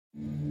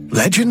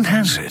Legend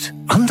has it,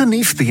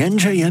 underneath the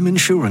NJM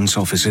insurance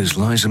offices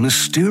lies a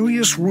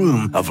mysterious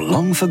room of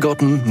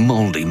long-forgotten,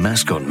 moldy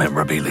mascot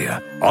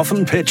memorabilia,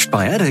 often pitched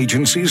by ad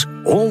agencies,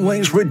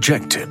 always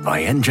rejected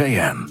by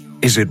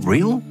NJM. Is it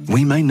real?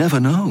 We may never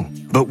know.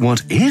 But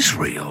what is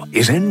real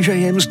is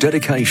NJM's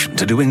dedication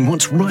to doing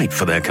what's right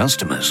for their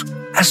customers.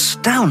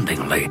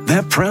 Astoundingly,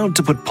 they're proud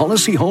to put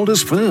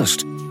policyholders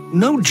first.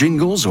 No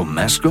jingles or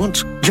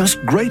mascots,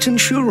 just great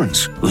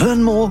insurance.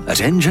 Learn more at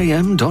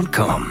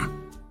njm.com.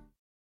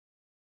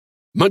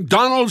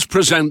 McDonald's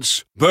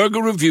presents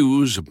Burger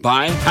Reviews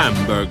by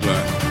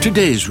Hamburglar.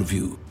 Today's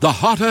review, the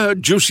hotter,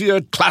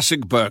 juicier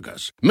classic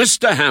burgers.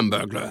 Mr.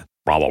 Hamburglar.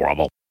 Robble,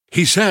 robble.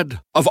 He said,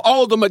 of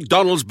all the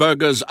McDonald's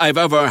burgers I've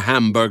ever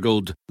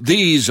hamburgled,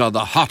 these are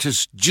the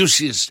hottest,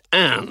 juiciest,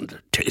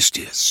 and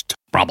tastiest.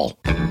 Brubble.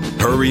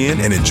 Hurry in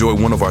and enjoy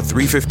one of our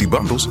 $3.50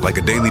 bundles, like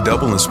a daily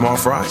double and small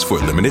fries for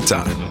a limited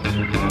time.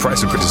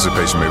 Price and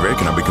participation may vary,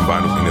 cannot be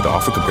combined with any other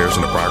offer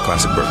comparison to prior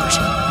classic burgers.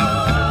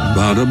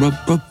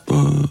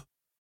 Ba-da-ba-ba-ba.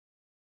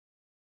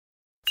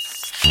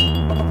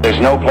 There's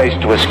no place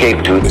to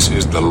escape to. This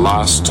is the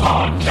last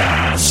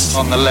podcast.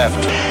 On the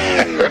left.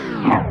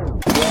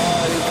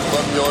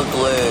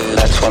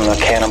 That's when the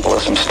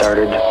cannibalism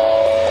started.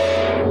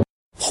 What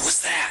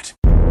was that?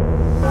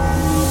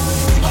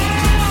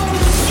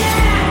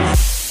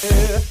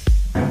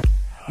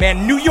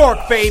 Man, New York,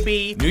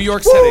 baby. New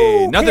York City.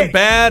 Woo! Nothing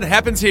bad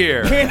happens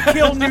here. Can't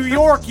kill New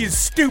York, you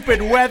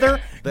stupid weather.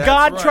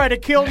 God tried to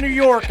kill New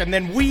York, and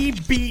then we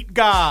beat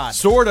God.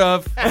 Sort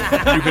of.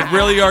 You could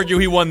really argue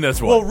he won this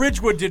one. Well,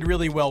 Ridgewood did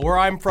really well. Where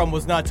I'm from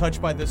was not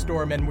touched by the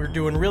storm, and we're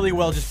doing really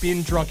well just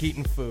being drunk,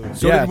 eating food.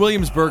 So did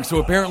Williamsburg, so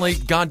apparently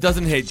God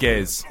doesn't hate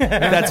gays.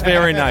 That's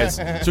very nice.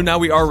 So now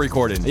we are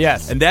recording.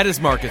 Yes. And that is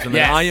Marcus, and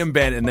then Yes. I am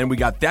Ben, and then we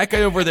got that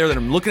guy over there that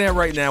I'm looking at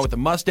right now with a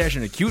mustache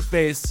and a cute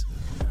face.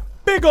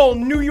 Big old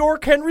New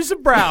York Henry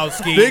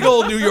Zabrowski. Big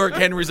old New York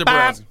Henry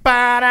Zabrowski.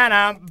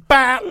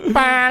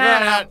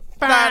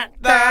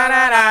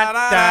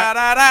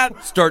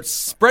 Start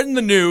spreading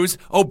the news.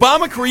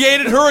 Obama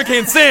created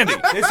Hurricane Sandy.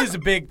 This is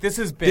big. This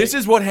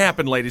is what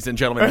happened, ladies and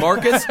gentlemen.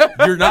 Marcus,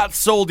 you're not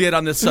sold yet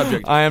on this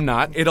subject. I am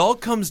not. It all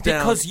comes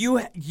down because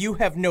you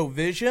have no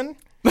vision.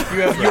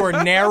 You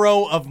are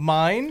narrow of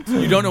mind.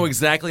 You don't know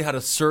exactly how to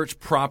search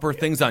proper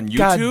things on YouTube.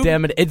 God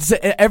damn it. It's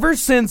ever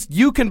since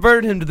you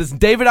converted him to this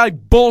David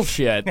Icke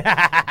bullshit.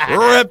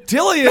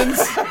 Reptilians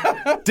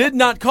did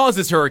not cause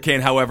this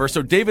hurricane, however,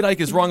 so David Icke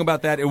is wrong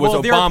about that. It was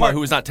Obama who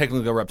was not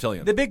technically a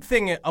reptilian. The big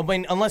thing, I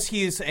mean, unless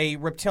he's a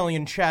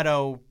reptilian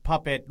shadow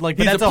puppet, like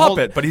he's that's a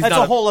puppet, but he's that's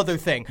not a whole other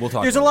thing. We'll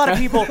talk There's a about lot of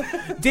people.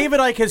 David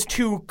Icke has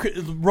two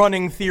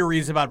running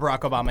theories about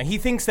Barack Obama. He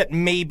thinks that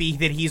maybe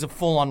that he's a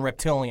full-on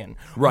reptilian,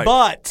 right?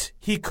 But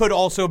he could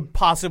also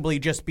possibly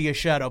just be a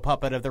shadow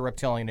puppet of the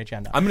reptilian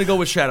agenda. I'm going to go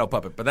with shadow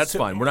puppet, but that's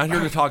fine. We're not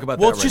here to talk about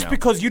that well, right just now.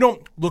 because you don't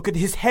look at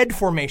his head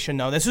formation,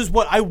 though. This is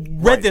what I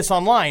read this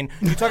online.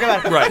 You talk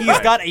about he's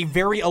got a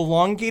very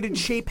elongated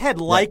shaped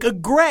head, like a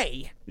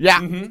gray. Yeah.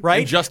 Mm-hmm.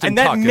 Right? And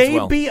that may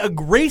well. be a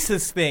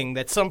racist thing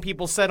that some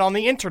people said on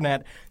the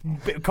internet,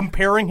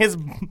 comparing his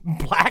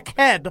black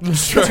head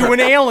to an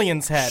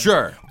alien's head.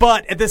 Sure.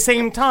 But at the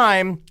same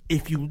time,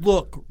 if you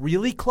look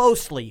really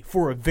closely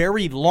for a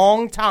very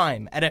long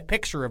time at a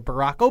picture of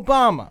Barack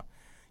Obama,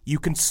 you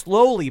can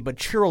slowly but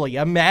surely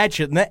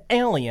imagine the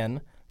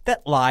alien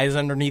that lies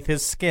underneath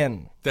his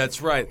skin.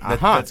 That's right.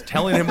 That's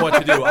telling him what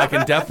to do. I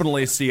can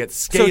definitely see it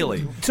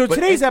scaly. So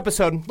today's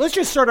episode, let's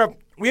just start up.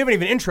 We haven't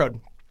even introed.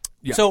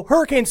 Yeah. So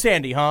Hurricane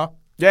Sandy, huh?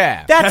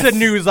 Yeah. That's a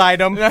news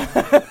item.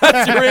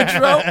 That's your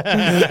intro?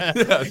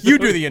 You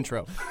do the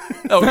intro.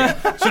 Okay.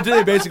 So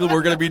today, basically,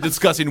 we're going to be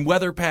discussing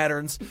weather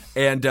patterns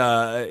and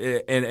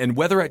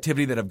weather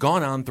activity that have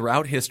gone on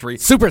throughout history.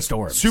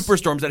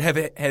 Superstorms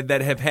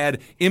that have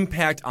had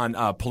impact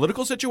on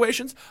political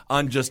situations,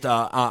 on just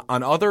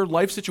on other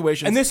life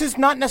situations. And this is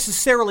not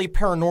necessarily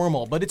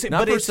paranormal, but it's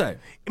important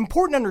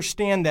to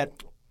understand that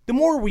the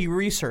more we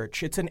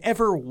research, it's an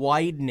ever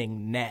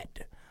widening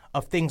net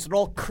of things that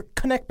all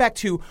connect back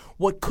to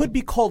what could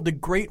be called the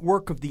great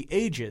work of the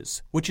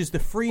ages, which is the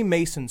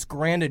Freemasons'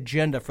 grand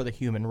agenda for the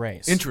human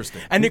race.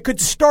 Interesting. And it could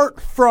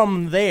start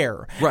from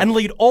there and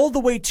lead all the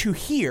way to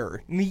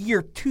here in the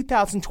year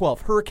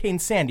 2012, Hurricane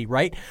Sandy,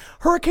 right?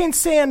 Hurricane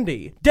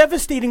Sandy,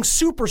 devastating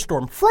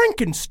superstorm,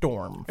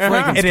 Frankenstorm,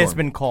 it has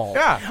been called.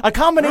 Yeah. A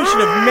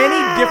combination of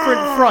many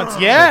different fronts.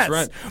 Yes.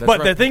 That's But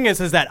right. the thing is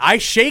that I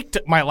shaked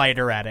my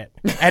lighter at it.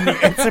 And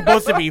it's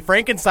supposed to be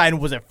Frankenstein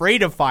was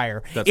afraid of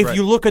fire. That's if right.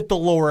 you look at the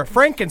lore of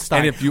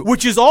Frankenstein, And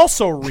which is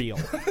also real.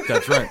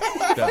 That's right.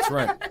 That's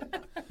right.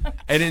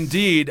 And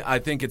indeed, I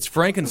think it's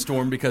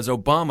Frankenstorm because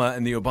Obama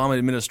and the Obama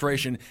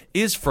administration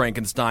is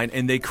Frankenstein,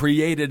 and they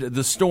created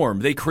the storm.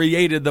 They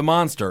created the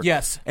monster.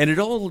 Yes. And it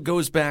all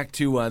goes back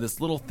to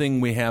this little thing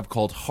we have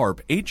called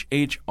HAARP,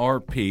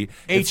 H-H-R-P.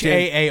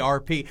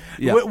 HAARP.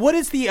 Yeah. What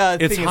is the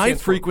It's thing? High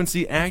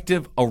Frequency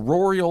Active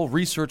Auroral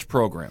Research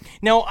Program.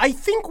 Now, I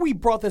think we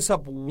brought this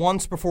up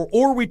once before,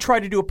 or we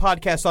tried to do a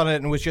podcast on it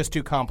and it was just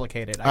too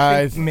complicated.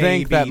 I think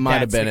maybe that might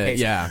have that's been the it,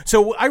 case. yeah.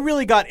 So I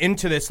really got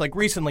into this like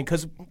recently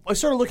because I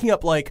started looking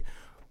up like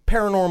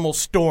paranormal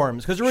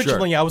storms, because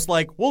originally I was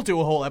like, we'll do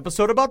a whole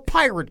episode about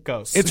pirate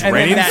ghosts. It's and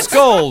raining that's,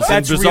 skulls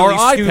that's and bizarre really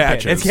eye stupid.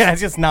 patches.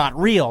 It's just not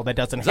real. That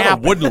doesn't Is that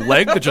happen. a wooden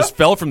leg that just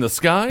fell from the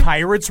sky?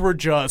 Pirates were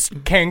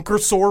just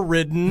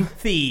canker-sore-ridden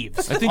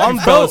thieves. I think you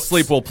fell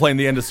asleep while playing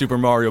the end of Super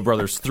Mario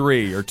Brothers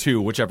 3 or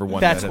 2, whichever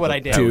one. That's what I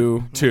did.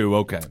 Two,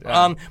 okay.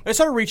 I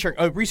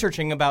started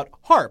researching about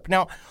HAARP.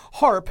 Now,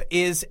 HAARP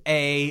is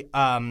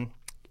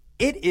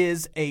It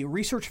is a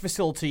research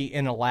facility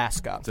in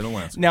Alaska. It's in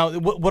Alaska. Now,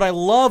 what I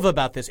love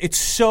about this, it's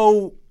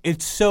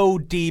so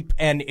deep,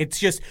 and it's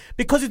just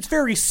because it's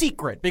very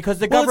secret. Because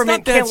the government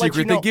it's not that can't secret. let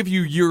you know. They give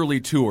you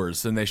yearly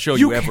tours and they show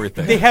you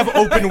everything. They have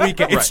open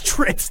weekend.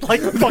 Right. It's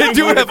like They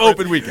do have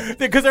open weekend.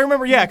 Because I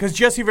remember, because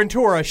Jesse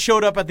Ventura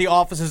showed up at the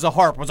offices of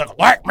HAARP, was like,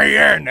 "Let me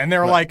in," and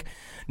they're like,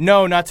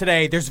 "No, not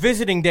today. There's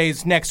visiting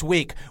days next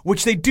week,"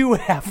 which they do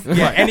have.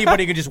 Yeah,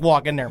 anybody can just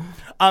walk in there.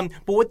 But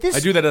what this I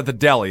do that at the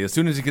deli as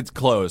soon as it gets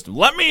closed.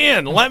 Let me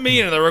in. Let me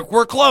in. And they're like,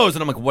 we're closed.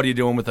 And I'm like, what are you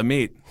doing with the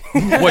meat?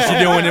 What you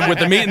doing with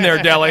the meat in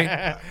there, deli?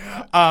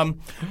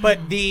 But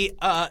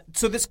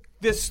so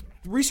this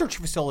research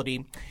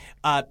facility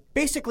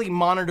basically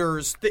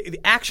monitors the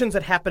actions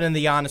that happen in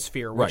the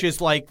ionosphere, which is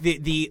like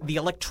the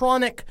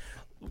electronic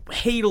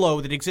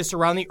halo that exists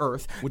around the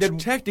Earth, which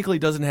technically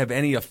doesn't have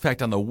any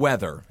effect on the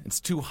weather.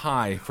 It's too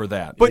high for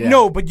that. But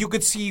but you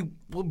could see.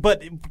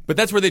 But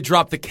that's where they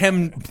drop the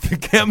chem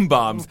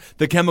bombs,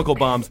 the chemical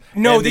bombs.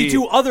 No, they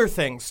do other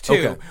things too.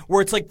 Okay.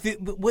 Where it's like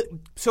what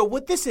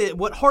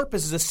HAARP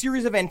is a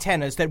series of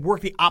antennas that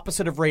work the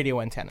opposite of radio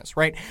antennas,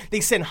 right?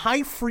 They send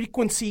high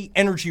frequency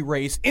energy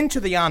rays into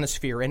the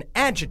ionosphere and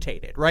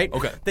agitate it, right?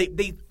 Okay.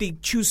 They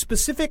choose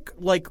specific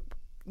like.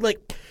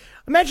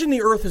 Imagine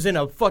the Earth is in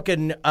a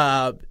fucking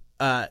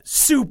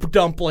soup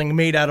dumpling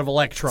made out of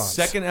electrons.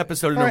 Second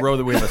episode in a row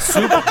that we have a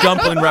soup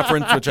dumpling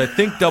reference, which I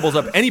think doubles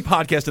up any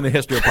podcast in the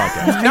history of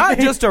podcasts. Not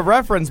just a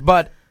reference,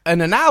 but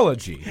an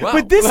analogy. Wow.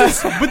 But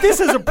this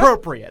is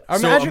appropriate.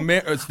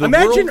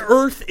 Imagine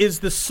Earth is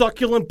the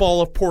succulent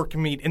ball of pork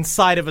meat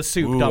inside of a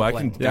soup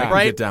dumpling. I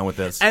can get down with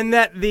this. And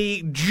that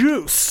the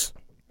juice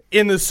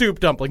in the soup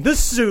dumpling, the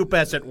soup,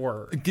 as it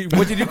were.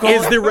 What did you call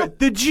it?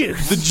 The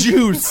juice. The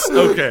juice.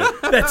 Okay.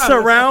 That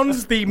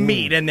surrounds the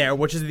meat in there,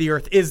 which is the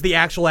Earth, is the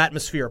actual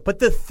atmosphere. But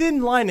the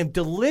thin line of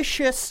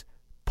delicious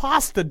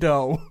pasta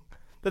dough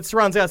that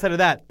surrounds the outside of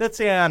that's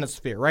the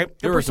ionosphere, right?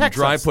 There are some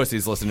dry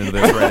pussies listening to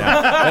this right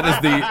now. That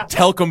is the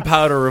talcum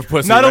powder of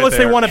pussy. Not unless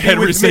they want to be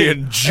Henry with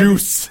saying me.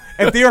 juice.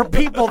 If there are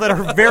people that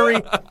are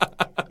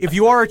if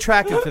you are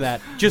attracted to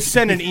that, just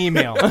send an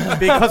email,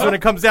 because when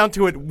it comes down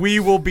to it, we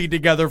will be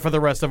together for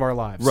the rest of our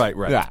lives. Right.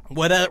 Yeah.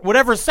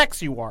 Whatever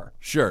sex you are.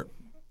 Sure.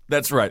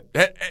 That's right.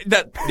 No, I'm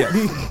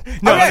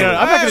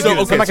not going to do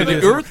this. Okay, I'm not so gonna the do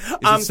this. Earth is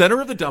the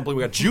center of the dumpling.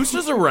 We got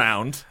juices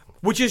around.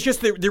 Which is just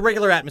the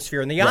regular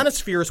atmosphere, and the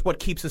ionosphere is what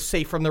keeps us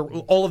safe from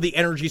all of the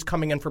energies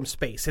coming in from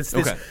space. It's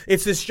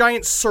this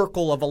giant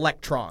circle of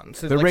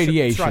electrons. The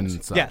radiation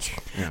and such. Yes.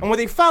 Yeah. And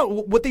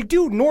what they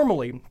do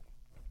normally,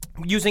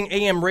 using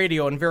AM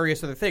radio and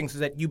various other things, is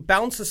that you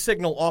bounce a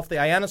signal off the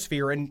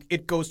ionosphere and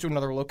it goes to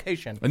another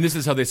location. And this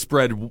is how they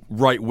spread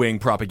right-wing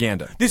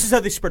propaganda. This is how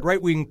they spread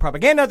right-wing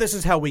propaganda. This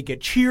is how we get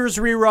Cheers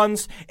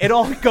reruns. It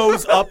all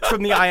goes up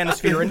from the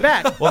ionosphere and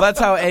back. Well, that's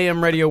how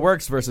AM radio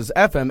works versus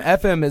FM.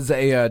 FM is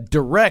a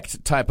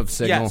direct type of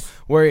signal,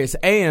 whereas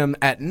AM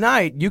at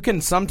night, you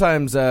can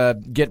sometimes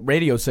get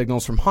radio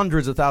signals from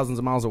hundreds of thousands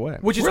of miles away.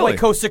 Which is why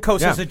Coast to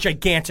Coast has a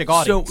gigantic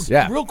audience.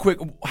 So, real quick,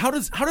 how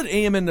did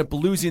AM end up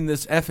losing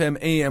this FM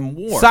AM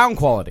war? Sound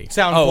quality.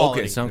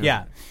 Okay.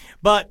 Yeah.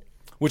 But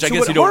which I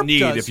guess you don't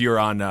need if you're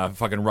on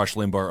fucking Rush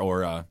Limbaugh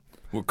or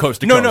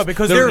Coast to Coast. No,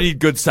 because they don't need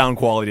good sound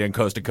quality on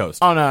Coast to Coast.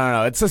 Oh,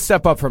 no. It's a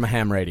step up from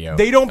ham radio.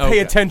 They don't pay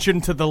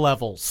attention to the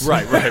levels.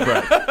 Right.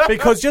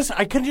 Because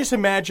I can just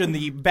imagine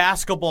the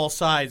basketball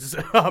size,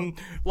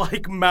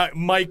 like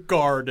mic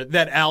guard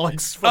that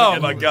Alex. Oh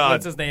my God,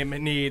 what's his name?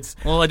 Needs.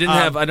 Well, I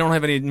don't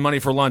have any money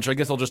for lunch. I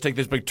guess I'll just take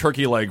this big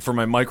turkey leg for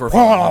my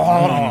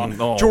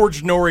microphone.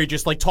 George Norrie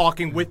just like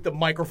talking with the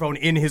microphone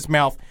in his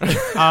mouth.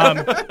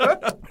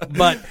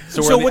 But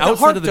so what the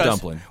HAARP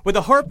does, what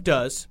the HAARP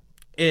does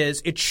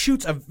is it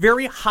shoots a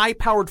very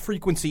high-powered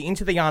frequency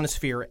into the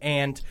ionosphere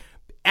and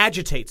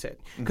agitates it.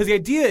 Because the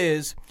idea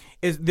is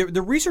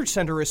the research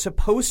center is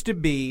supposed to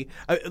be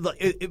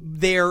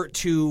there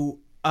to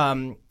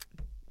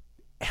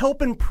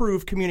help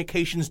improve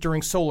communications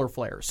during solar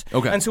flares.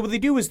 Okay. And so what they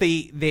do is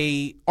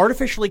they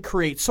artificially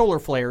create solar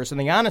flares in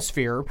the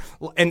ionosphere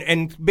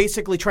and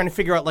basically trying to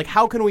figure out like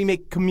how can we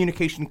make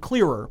communication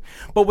clearer.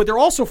 But what they're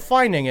also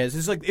finding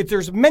is like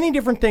there's many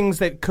different things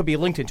that could be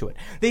linked into it.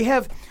 They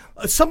have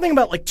something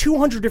about like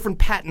 200 different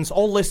patents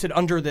all listed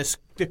under the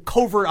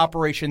covert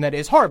operation that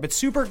is HAARP. It's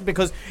super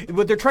because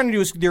what they're trying to do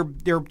is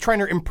they're trying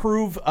to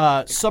improve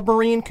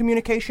submarine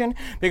communication,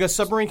 because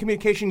submarine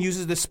communication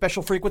uses this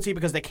special frequency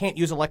because they can't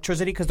use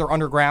electricity because they're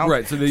underground.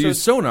 Right, so they use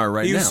sonar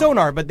now. They use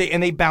sonar, but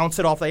they bounce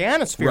it off the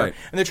ionosphere. Right.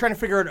 And they're trying to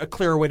figure out a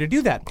clearer way to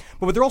do that.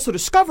 But what they're also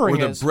discovering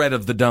is the bread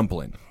of the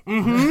dumpling.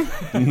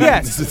 Mm-hmm.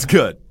 Yes. This is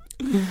good.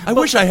 I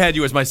wish I had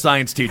you as my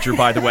science teacher,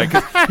 by the way,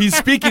 because he's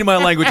speaking my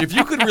language. If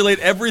you could relate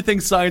everything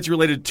science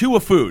related to a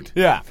food.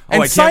 Yeah.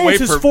 And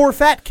science is for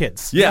fat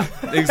kids. Yeah,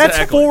 exactly.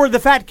 That's for the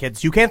fat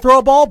kids. You can't throw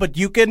a ball, but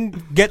you can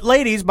get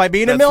ladies by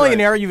being a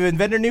millionaire. Right. You've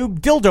invented a new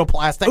dildo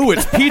plastic. Ooh,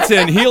 it's Pizza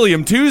and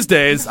Helium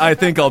Tuesdays. I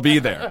think I'll be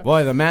there.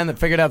 Boy, the man that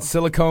figured out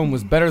silicone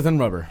was better than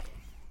rubber.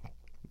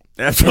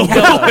 Absolutely.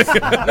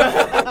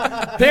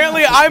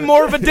 Apparently, I'm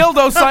more of a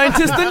dildo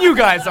scientist than you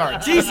guys are.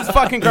 Jesus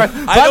fucking Christ.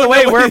 By the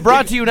way, we're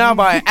brought to you now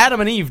by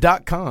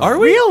AdamandEve.com. Are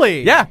we?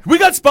 Really? Yeah. We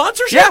got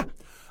sponsorship? Yeah.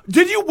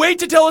 Did you wait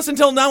to tell us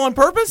until now on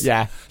purpose?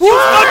 Yeah. You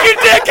fucking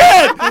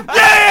dickhead!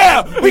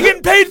 Yeah! We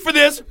getting paid for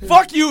this.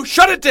 Fuck you.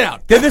 Shut it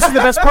down. Then this is the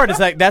best part. Is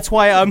that's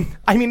why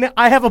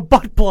I have a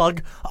butt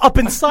plug up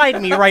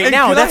inside me right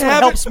now. That's what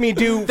helps me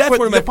do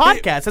the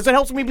podcast. That's what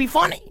helps me be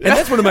funny. And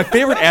that's one of my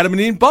favorite Adam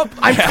and Eve butt.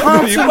 I'm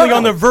constantly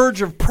on the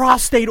verge of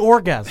prostate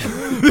orgasm.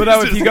 But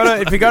if you go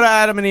to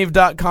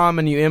AdamandEve.com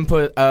and you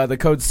input the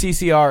code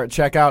CCR at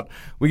checkout,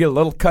 we get a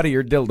little cut of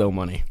your dildo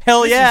money.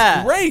 Hell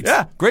yeah! Great.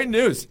 Yeah. Great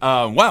news.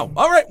 Wow.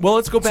 All right. Well,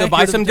 let's go back. So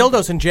buy some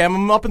dildos and jam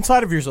them up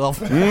inside of yourself.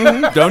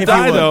 Don't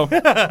die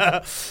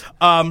though.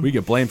 We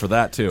get blamed for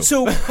that too.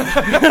 So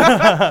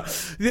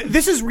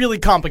this is really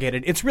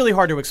complicated. It's really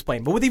hard to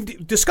explain. But what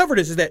they've discovered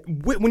is that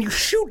when you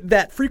shoot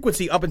that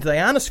frequency up into the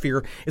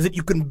ionosphere, is that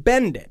you can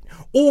bend it.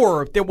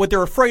 Or what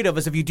they're afraid of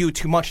is if you do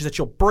too much, is that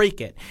you'll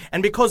break it.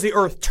 And because the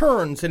Earth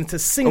turns and it's a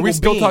single beam. Are we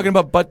still talking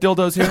about butt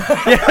dildos here?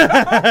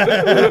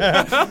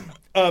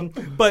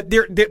 But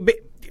they're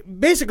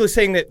basically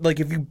saying that, like,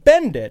 if you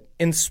bend it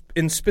in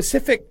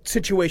specific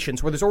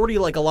situations where there's already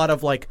like a lot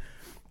of like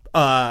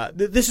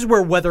this is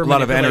where weather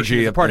manipulation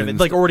is a part of it,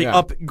 like already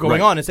up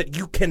going on, is that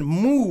you can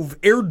move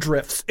air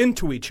drifts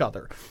into each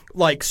other,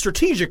 like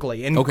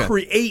strategically, and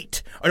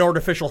create an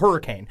artificial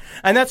hurricane.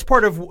 And that's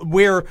part of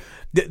where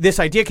this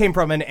idea came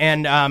from.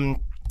 And on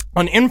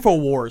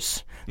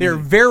InfoWars, they're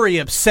very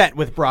upset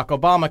with Barack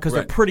Obama because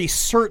they're pretty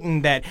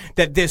certain that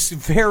this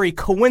very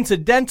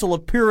coincidental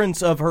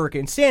appearance of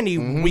Hurricane Sandy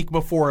week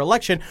before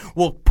election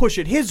will push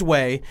it his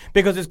way,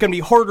 because it's going to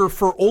be harder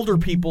for older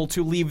people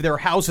to leave their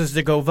houses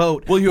to go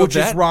vote, which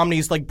is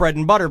Romney's like bread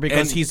and butter,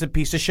 because he's a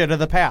piece of shit of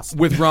the past.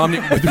 With Romney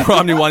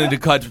wanting to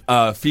cut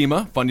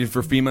FEMA, funding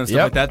for FEMA and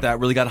stuff like that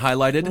really got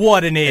highlighted.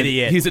 What an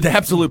idiot. And he's an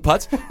absolute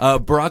putz.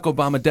 Barack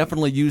Obama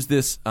definitely used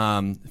this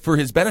for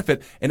his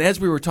benefit. And as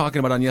we were talking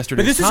about on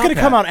yesterday's But this is going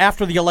to come out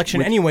after the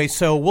election anyway,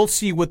 so we'll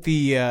see what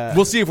the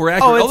we'll see if we're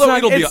accurate.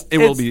 It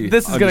will be.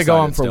 This is going to go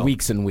on for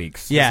weeks and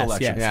weeks.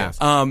 Yes.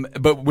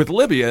 But with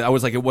Libya, I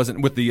was like, it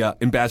wasn't with the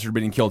ambassador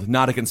being killed.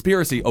 Not a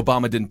conspiracy.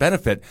 Obama didn't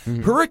benefit.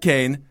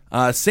 Hurricane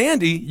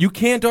Sandy, you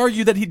can't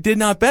argue that he did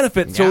not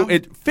benefit. So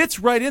it fits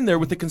right in there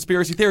with the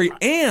conspiracy theory.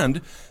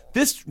 And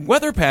this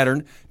weather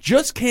pattern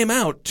just came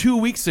out 2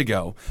 weeks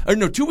ago.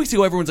 2 weeks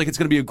ago, everyone's like, it's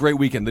going to be a great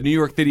weekend. The New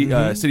York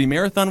City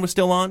Marathon was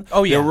still on.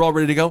 Oh, yeah. They were all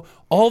ready to go.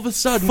 All of a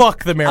sudden,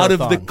 fuck the marathon.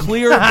 Out of the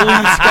clear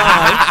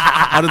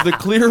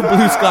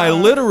blue sky,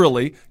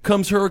 literally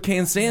comes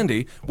Hurricane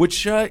Sandy,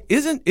 which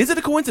is it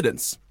a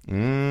coincidence?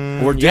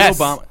 Or did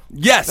Obama?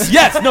 Yes.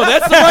 No,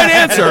 that's the right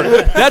answer.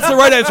 That's the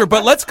right answer.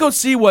 But let's go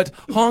see what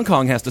Hong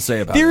Kong has to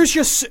say about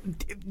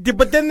it.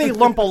 But then they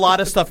lump a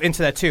lot of stuff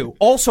into that too.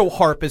 Also,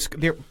 HAARP is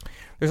there.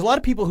 There's a lot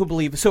of people who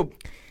believe so.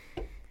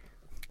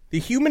 The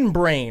human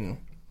brain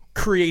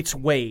creates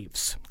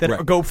waves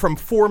that go from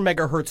 4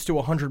 megahertz to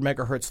 100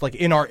 megahertz, like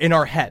in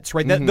our heads,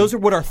 right? Those are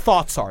what our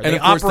thoughts are. And they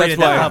operate at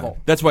that level.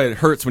 That's why it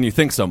hurts when you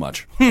think so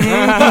much.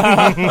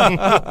 Adam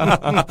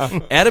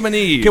and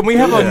Eve. Can we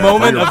have a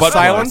moment of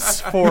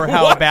silence for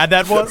how bad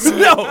that was?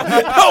 No,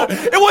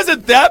 it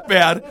wasn't that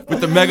bad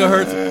with the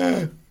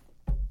megahertz.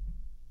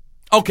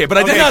 Okay, but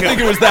I did not think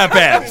it was that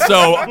bad,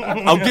 so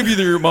I'll give you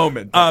your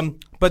moment.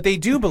 But they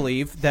do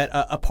believe that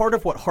a part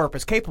of what HAARP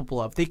is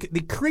capable of, they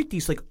create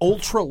these like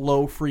ultra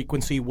low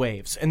frequency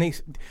waves,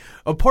 and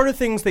a part of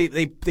things they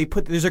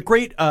put. There's a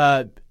great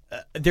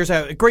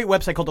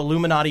website called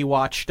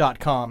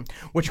IlluminatiWatch.com,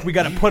 which we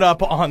got to put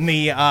up on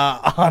the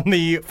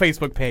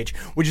Facebook page,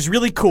 which is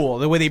really cool.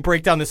 The way they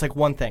break down this like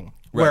one thing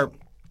where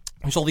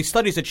there's all these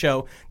studies that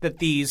show that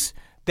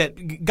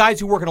that guys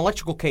who work in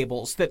electrical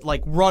cables that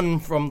like run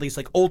from these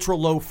like ultra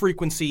low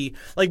frequency,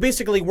 like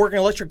basically working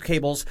electric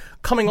cables,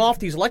 coming off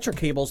these electric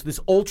cables, this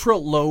ultra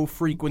low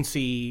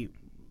frequency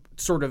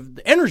sort of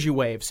energy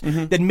waves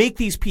that make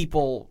these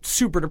people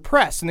super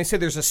depressed. And they say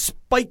there's a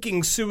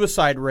spiking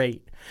suicide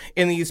rate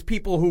in these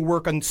people who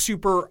work on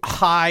super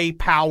high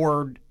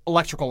powered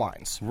electrical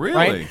lines. Really?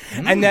 Right?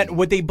 And that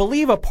what they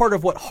believe a part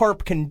of what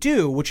HAARP can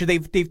do, which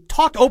they've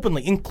talked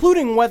openly,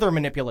 including weather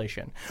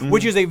manipulation,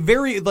 which is a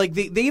very, like,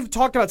 they've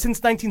talked about since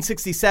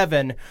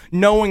 1967,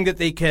 knowing that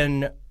they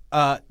can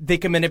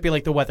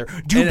manipulate the weather.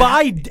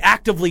 Dubai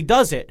actively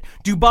does it.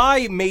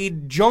 Dubai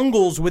made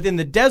jungles within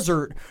the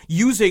desert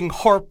using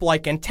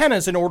HAARP-like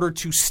antennas in order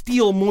to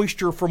steal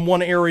moisture from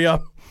one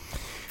area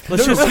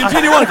Let's just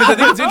continue on because I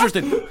think it's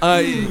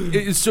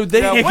interesting. So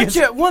they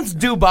once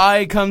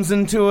Dubai comes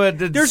into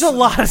it, there's a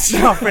lot of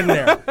stuff in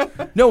there.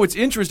 No, it's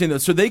interesting though.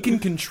 So they can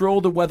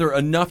control the weather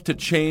enough to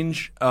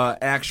change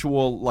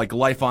actual like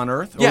life on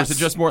Earth, or is it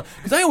just more?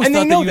 Because I always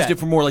thought they used it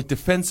for more like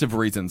defensive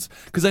reasons.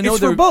 Because I know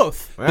it's for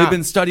both. They've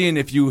been studying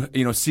if you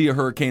see a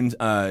hurricane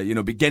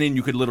beginning,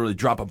 you could literally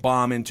drop a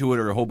bomb into it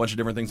or a whole bunch of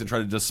different things and try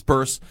to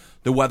disperse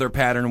the weather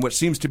pattern, which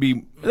seems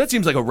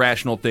like a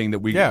rational thing that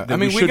we should be able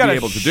to do. We got a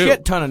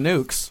shit ton of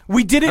nukes.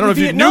 We did it I don't in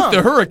know Vietnam. if you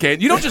nuke the hurricane.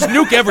 You don't just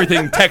nuke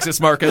everything, Texas,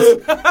 Marcus.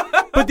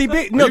 But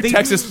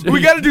Texas.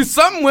 We got to do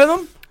something with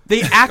them.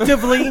 They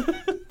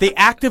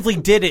actively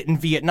did it in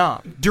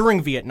Vietnam,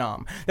 during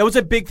Vietnam. That was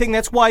a big thing.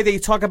 That's why they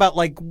talk about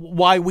like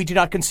why we did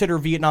not consider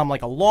Vietnam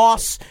like a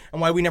loss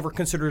and why we never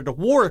considered it a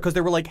war, because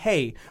they were like,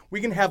 hey,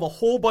 we can have a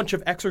whole bunch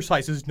of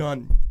exercises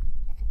done.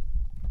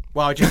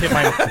 Wow, I just hit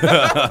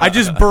I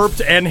just burped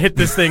and hit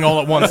this thing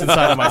all at once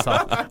inside of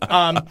myself.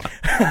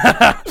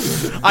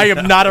 I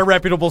am not a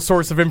reputable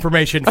source of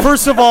information.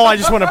 First of all, I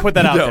just want to put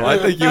that out there. I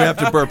think you have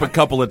to burp a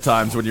couple of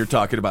times when you're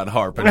talking about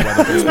HAARP and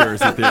weather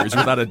conspiracy theories,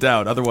 without a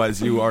doubt.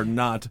 Otherwise, you are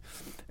not.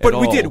 But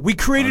we did. We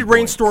created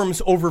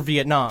rainstorms over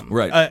Vietnam,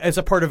 right? As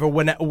a part of a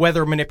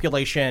weather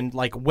manipulation,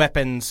 like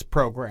weapons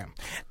program.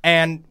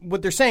 And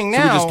what they're saying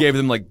now, so we just gave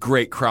them like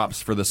great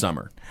crops for the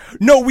summer.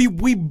 No, we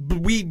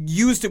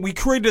used it. We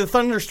created a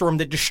thunderstorm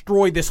that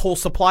destroyed this whole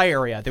supply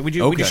area. That we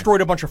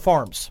destroyed a bunch of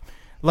farms.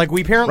 Like we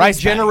apparently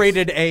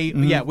generated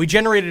we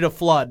generated a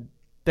flood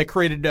that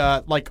created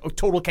like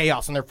total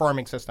chaos in their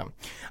farming system,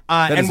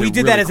 and we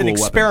did that as an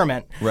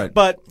experiment. Right.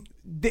 But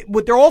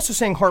what they're also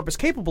saying HAARP is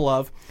capable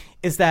of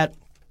is that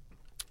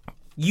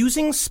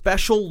using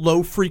special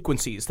low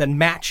frequencies that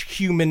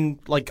match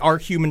our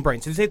human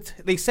brains.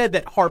 They said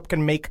that HAARP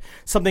can make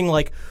something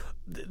like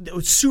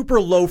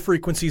super low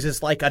frequencies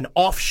is like an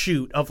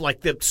offshoot of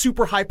like the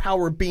super high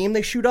power beam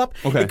they shoot up.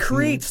 Okay. It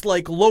creates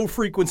like low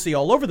frequency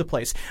all over the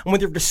place. And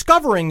what they're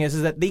discovering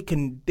is that they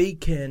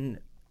can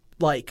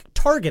like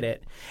target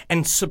it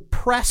and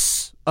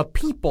suppress a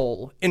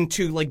people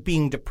into like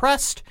being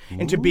depressed,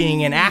 into being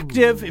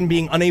inactive and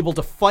being unable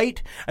to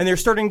fight. And they're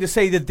starting to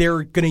say that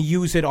they're going to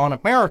use it on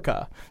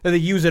America, that they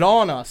use it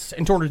on us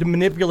in order to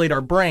manipulate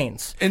our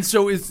brains. And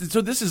so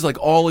this is like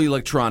all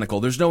electronical.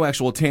 There's no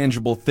actual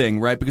tangible thing,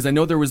 right? Because I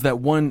know there was that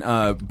one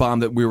bomb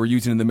that we were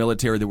using in the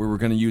military that we were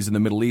going to use in the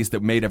Middle East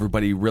that made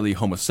everybody really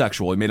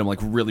homosexual. It made them like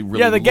really,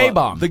 really the gay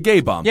bomb. The gay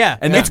bomb. Yeah,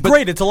 and it's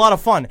great. It's a lot I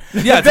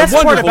it's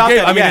a wonderful gay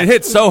bomb. I mean, it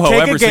hits Soho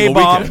Take every a gay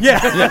single bomb. weekend.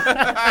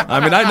 Yeah. I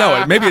mean, I know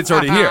it. Maybe it's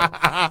already here.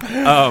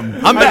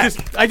 I'm back.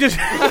 I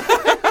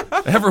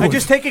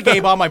just take a gay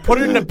bomb, I put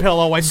it in a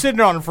pillow, I sit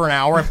on it for an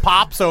hour, it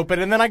pops open,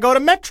 and then I go to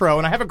Metro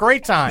and I have a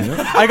great time.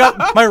 I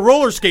got my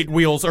roller skate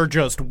wheels are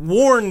just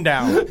worn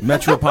down.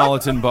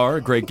 Metropolitan Bar,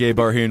 a great gay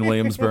bar here in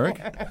Williamsburg.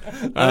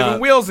 Not even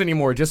wheels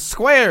anymore, just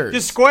squares.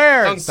 Just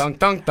squares. Dunk, dunk,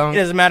 dunk, dunk. It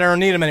doesn't matter, I don't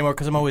need them anymore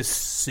because I'm always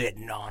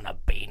sitting on a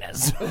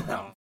penis.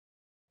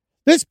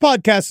 This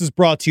podcast is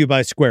brought to you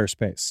by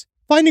Squarespace.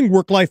 Finding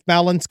work-life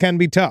balance can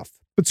be tough,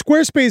 but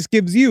Squarespace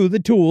gives you the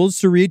tools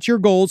to reach your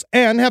goals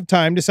and have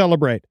time to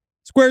celebrate.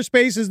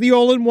 Squarespace is the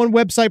all-in-one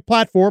website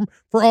platform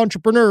for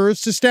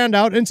entrepreneurs to stand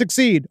out and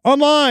succeed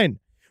online.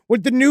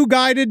 With the new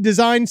guided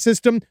design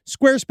system,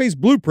 Squarespace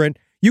Blueprint,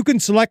 you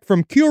can select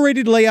from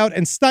curated layout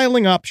and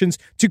styling options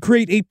to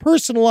create a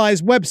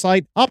personalized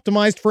website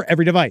optimized for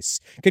every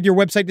device. Get your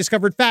website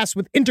discovered fast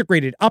with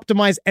integrated,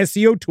 optimized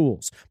SEO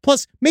tools.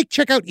 Plus, make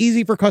checkout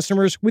easy for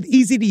customers with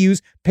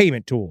easy-to-use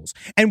payment tools.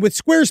 And with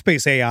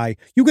Squarespace AI,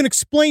 you can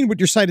explain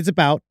what your site is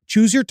about,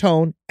 choose your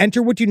tone,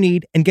 enter what you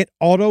need, and get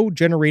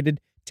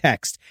auto-generated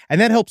text. And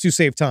that helps you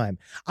save time.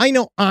 I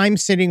know I'm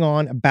sitting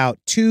on about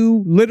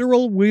 2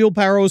 literal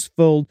wheelbarrows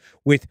filled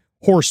with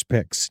horse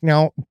pics.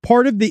 Now,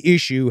 part of the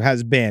issue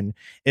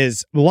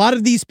is a lot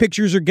of these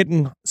pictures are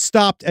getting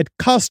stopped at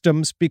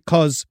customs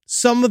because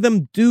some of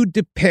them do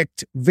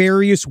depict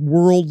various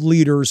world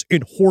leaders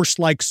in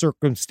horse-like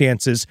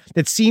circumstances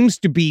that seems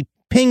to be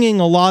pinging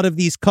a lot of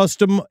these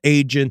custom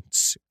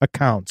agents'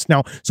 accounts.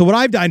 Now, so what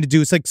I've done to do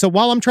is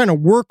while I'm trying to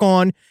work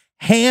on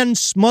hand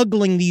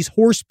smuggling these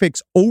horse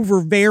pics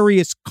over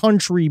various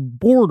country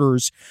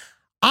borders,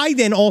 I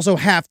then also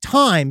have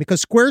time,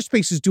 because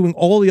Squarespace is doing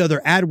all the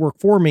other ad work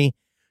for me,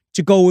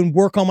 to go and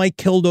work on my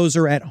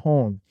Killdozer at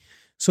home.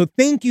 So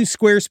thank you,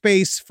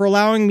 Squarespace, for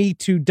allowing me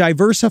to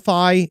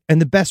diversify in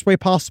the best way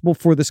possible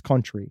for this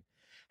country.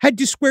 Head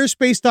to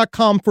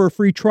squarespace.com for a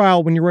free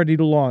trial when you're ready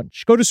to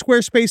launch. Go to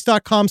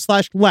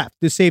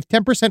squarespace.com/left to save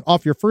 10%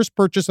 off your first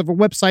purchase of a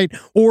website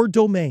or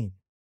domain.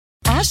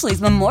 Ashley's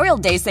Memorial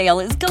Day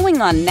sale is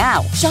going on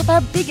now. Shop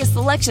our biggest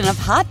selection of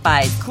hot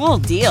buys, cool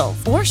deals,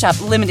 or shop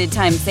limited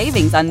time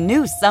savings on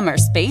new summer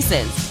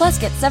spaces. Plus,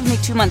 get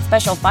 72-month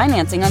special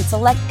financing on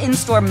select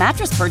in-store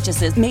mattress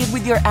purchases made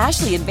with your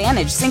Ashley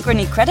Advantage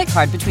Synchrony credit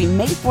card between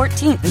May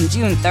 14th and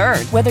June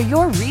 3rd. Whether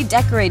you're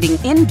redecorating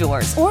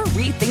indoors or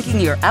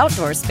rethinking your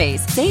outdoor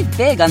space, save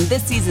big on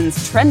this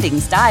season's trending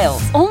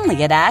styles.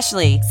 Only at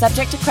Ashley.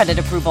 Subject to credit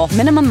approval.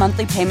 Minimum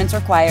monthly payments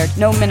required.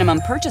 No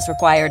minimum purchase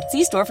required.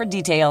 See store for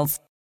details.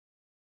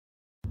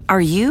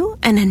 Are you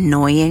an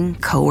annoying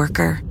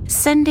coworker?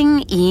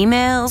 Sending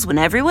emails when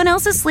everyone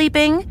else is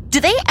sleeping? Do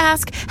they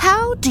ask,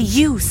 how do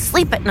you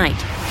sleep at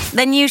night?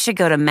 Then you should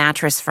go to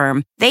Mattress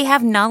Firm. They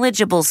have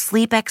knowledgeable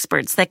sleep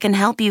experts that can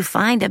help you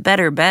find a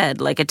better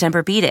bed, like a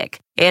Tempur-Pedic.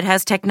 It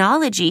has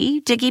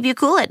technology to keep you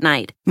cool at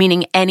night,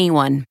 meaning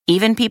anyone,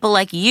 even people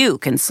like you,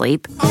 can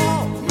sleep.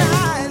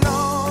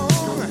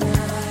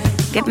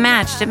 Get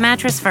matched at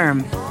Mattress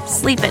Firm.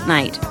 Sleep at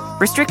night.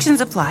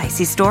 Restrictions apply.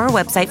 See store or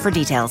website for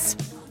details.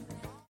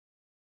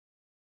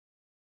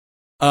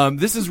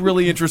 This is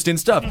really interesting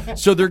stuff.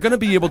 So they're going to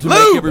be able to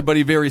make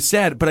everybody very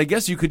sad, but I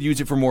guess you could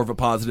use it for more of a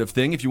positive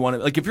thing if you want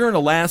to. Like if you're in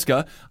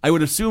Alaska, I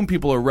would assume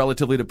people are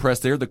relatively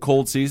depressed there. The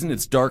cold season,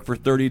 it's dark for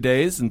 30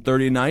 days and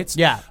 30 nights.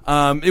 Yeah.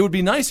 It would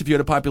be nice if you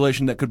had a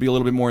population that could be a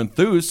little bit more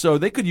enthused, so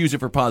they could use it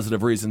for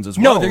positive reasons as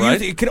well. No, right?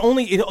 it can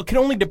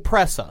only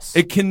depress us.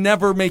 It can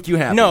never make you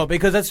happy. No,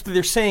 because that's what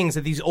they're saying is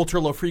that these ultra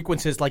low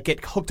frequencies like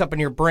get hooked up in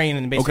your brain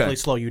and basically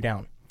slow you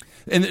down.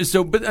 And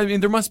so, but I mean,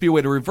 there must be a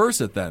way to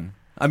reverse it then.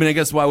 I mean, I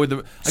guess why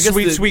would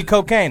sweet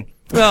cocaine?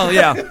 Well,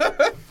 yeah.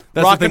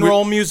 Rock and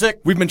roll music.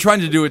 We've been trying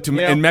to do it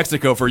in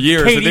Mexico for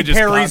years. Katy and they just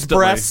Perry's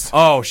breasts.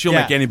 Oh, she'll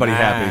make anybody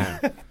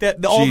happy.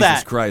 All Jesus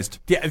that. Christ.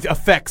 Yeah, it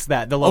affects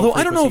that. The low Although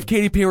frequency. I don't know if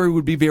Katy Perry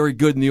would be very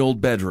good in the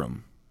old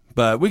bedroom.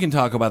 But we can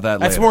talk about that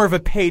later. That's more of a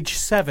page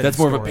 7 That's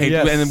more of a page,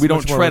 and then we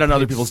don't tread on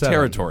other people's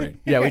territory.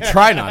 Yeah, we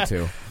try not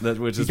to.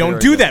 We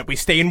don't do that. We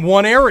stay in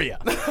one area.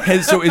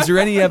 So is there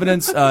any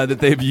evidence that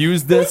they've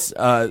used this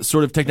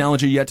sort of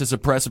technology yet to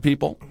suppress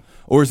people?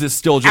 Or is this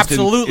still just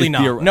absolutely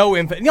not? No,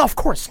 of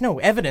course, no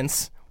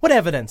evidence. What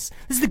evidence?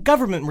 This is the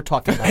government we're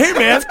talking about. Hey,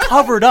 man, it's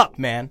covered up,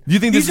 man. You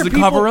think this is a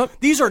cover-up?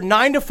 These are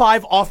 9 to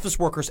 5 office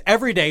workers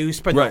every day who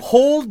spend the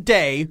whole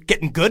day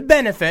getting good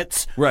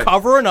benefits,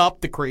 covering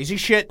up the crazy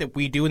shit that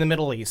we do in the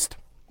Middle East.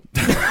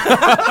 Well,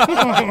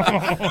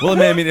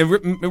 I mean,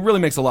 it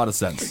really makes a lot of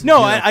sense.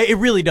 No, it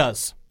really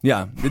does.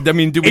 Yeah. I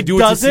mean, do we do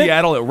it in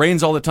Seattle? It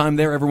rains all the time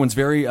there. Everyone's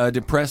very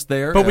depressed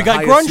there. But we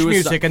got grunge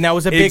music, and that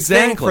was a big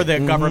thing for the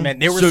government.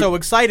 They were so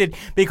excited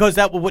because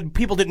what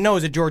people didn't know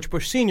is that George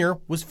Bush Sr.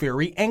 was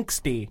very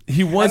angsty.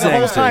 He was angsty. The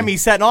whole angsty. time he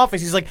sat in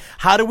office, he's like,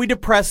 how do we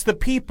depress the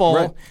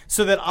people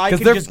so that I can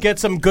just get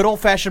some good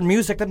old-fashioned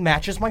music that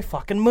matches my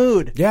fucking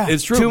mood? Yeah.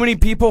 It's true. Too many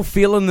people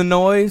feeling the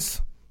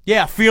noise.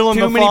 Yeah, feeling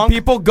the funk. Too many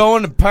people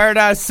going to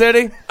Paradise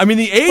City. I mean,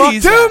 the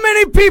 80s. Too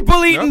many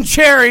people eating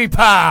cherry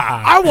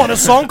pie. I want a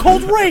song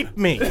called Rape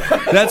Me.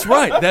 That's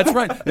right.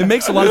 It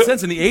makes a lot of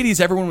sense. In the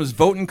 80s, everyone was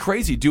voting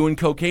crazy, doing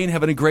cocaine,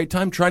 having a great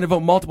time, trying to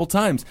vote multiple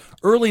times.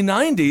 Early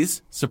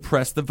 90s,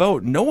 suppress the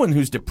vote. No one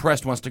who's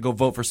depressed wants to go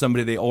vote for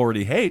somebody they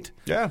already hate.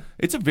 Yeah.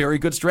 It's a very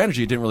good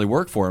strategy. It didn't really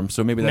work for him,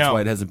 so maybe that's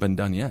why it hasn't been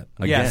done yet.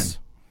 Again.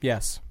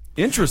 Yes.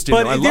 Interesting.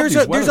 But there's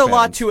a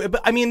lot patterns. to it.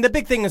 But I mean, the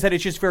big thing is that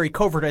it's just very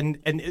covert, and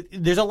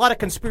there's a lot of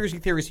conspiracy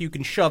theories you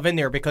can shove in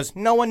there because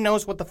no one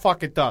knows what the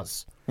fuck it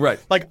does. Right.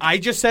 Like, I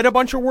just said a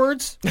bunch of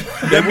words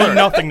that mean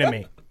nothing to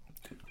me.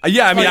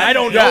 Yeah, I mean, I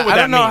don't know what that means. I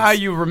don't know how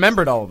you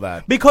remembered all of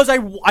that. Because I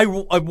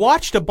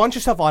watched a bunch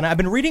of stuff on it. I've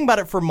been reading about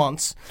it for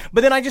months.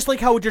 But then I just like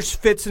how it just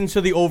fits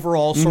into the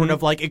overall sort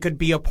of like it could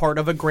be a part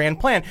of a grand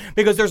plan.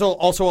 Because there's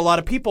also a lot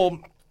of people...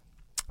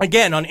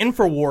 Again, on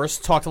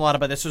InfoWars, talked a lot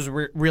about this. This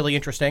was really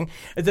interesting.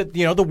 That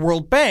the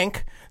World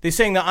Bank, they're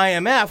saying the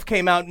IMF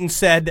came out and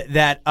said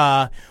that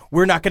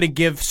we're not going to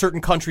give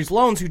certain countries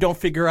loans who don't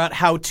figure out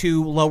how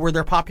to lower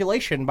their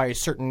population by a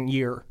certain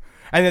year.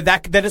 And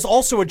that is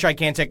also a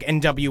gigantic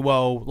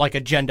NWO like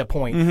agenda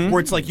point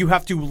where it's like you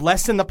have to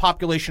lessen the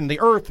population of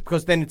the Earth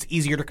because then it's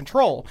easier to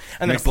control.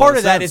 And then part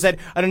of that is that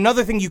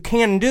another thing you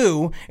can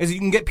do is you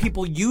can get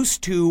people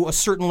used to a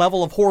certain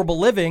level of horrible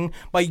living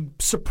by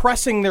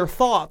suppressing their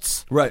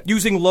thoughts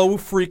using low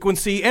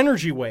frequency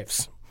energy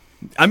waves.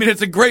 I mean,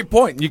 it's a great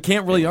point. You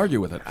can't really argue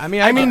with it. I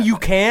mean, you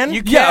can.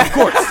 Yeah, of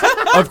course.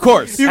 Of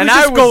course. And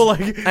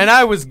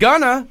I was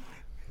gonna.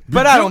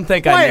 But I don't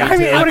think I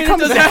need to. When it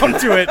comes down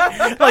to it,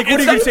 like, what are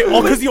you going to say?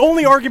 Well, because the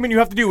only argument you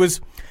have to do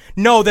is,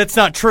 no, that's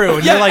not true.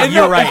 And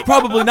you're right. It's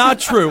probably not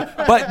true.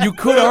 But you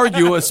could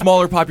argue a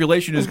smaller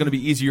population is going to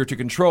be easier to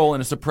control, and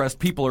a suppressed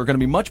people are going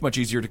to be much, much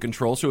easier to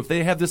control. So if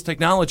they have this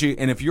technology,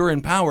 and if you're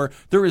in power,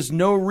 there is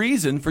no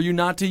reason for you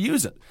not to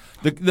use it.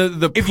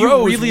 The if pros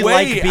you really way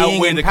like being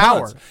outweigh in the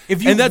power, cons.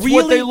 and that's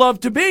what they love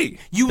to be.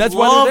 That's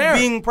why love they're there.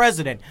 being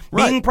president.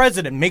 Right. Being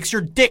president makes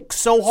your dick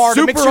so hard,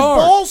 it makes Super your hard.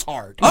 balls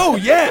hard. Oh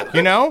yeah,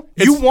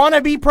 you want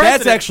to be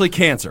president. That's actually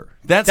cancer.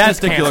 That's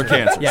testicular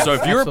cancer. Yes, so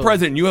if you're absolutely. a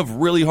president, and you have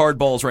really hard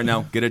balls right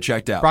now. Get it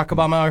checked out. Barack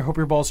Obama, I hope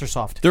your balls are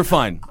soft. They're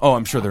fine. Oh,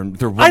 I'm sure they're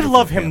wonderful. I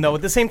love him though.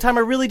 At the same time,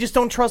 I really just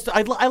don't trust.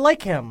 I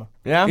like him.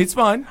 Yeah, it's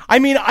fine. I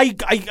mean, I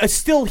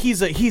still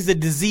he's a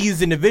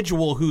diseased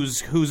individual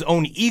whose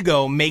own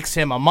ego makes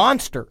him a monster.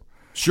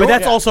 Sure. But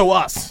that's also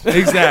us.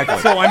 Exactly.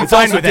 So I'm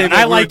fine with that.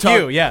 I like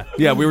you, yeah.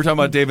 Yeah, we were talking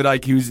about David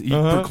Icke, he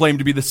proclaimed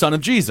to be the son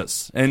of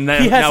Jesus. And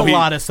he has a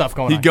lot of stuff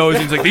going on. He goes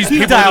and he's like, these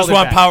people just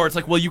want power. It's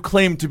like, well, you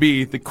claim to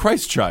be the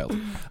Christ child.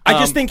 I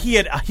just think he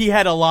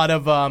had a lot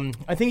of,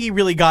 I think he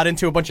really got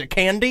into a bunch of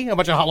candy, a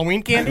bunch of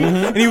Halloween candy,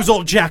 and he was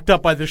all jacked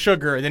up by the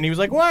sugar. And then he was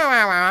like,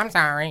 wow, I'm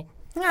sorry.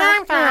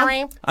 I'm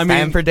sorry. I mean,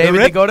 time for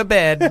David to go to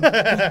bed.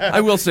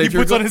 I will say, he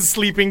puts on his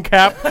sleeping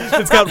cap.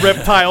 It's got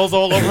reptiles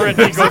all over it.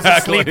 And he goes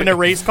to sleep in a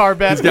race car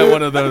bed. He's got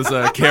one of those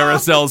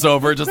carousels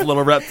over, just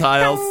little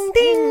reptiles.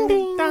 Ding,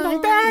 ding,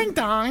 dong, dang,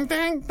 dong,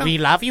 dang. We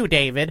love you,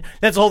 David.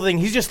 That's the whole thing.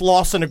 He's just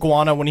lost an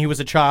iguana when he was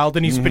a child,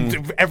 and he's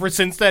been ever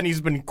since then.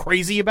 He's been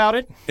crazy about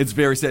it. It's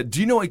very sad. Do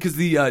you know? Because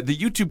the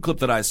YouTube clip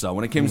that I saw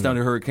when it came down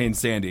to Hurricane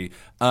Sandy,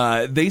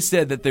 they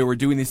said that they were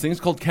doing these things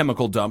called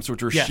chemical dumps,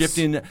 which were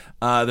shifting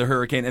the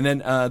hurricane, and then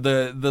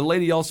the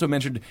lady also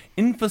mentioned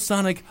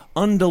infrasonic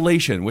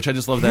undulation, which I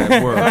just love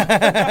that word.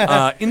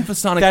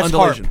 Infrasonic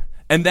undulation, HAARP.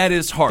 And that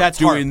is HAARP. That's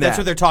doing HAARP. that. That's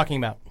what they're talking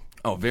about.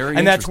 Oh, very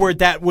And that's where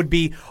that would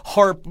be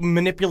HAARP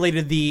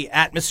manipulated the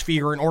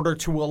atmosphere in order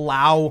to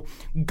allow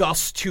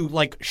gusts to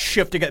like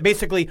shift again.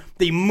 Basically,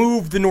 they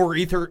moved the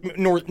nor'easter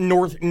in, which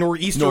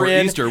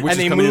and is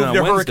they coming in moved on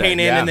the Wednesday. hurricane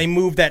in, and they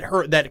moved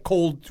that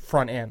cold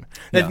front in.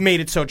 That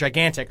made it so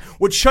gigantic,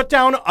 which shut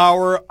down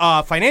our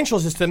financial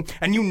system.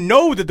 And you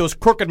know that those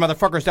crooked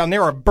motherfuckers down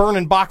there are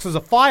burning boxes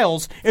of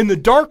files in the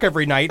dark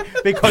every night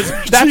because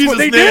that's what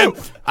they do.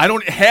 I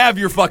don't have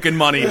your fucking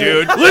money,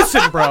 dude.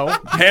 Listen, bro,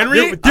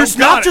 Henry, there's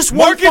not just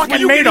one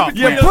fucking Madoff.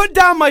 You put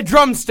down my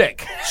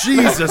drumstick.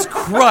 Jesus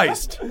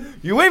Christ.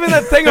 You waving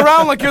that thing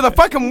around like you're the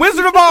fucking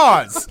Wizard of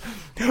Oz.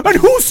 And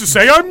who's to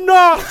say I'm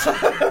not?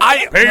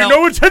 I pay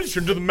no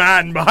attention to the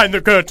man behind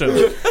the curtain.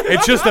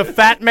 It's just a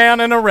fat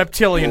man in a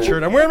reptilian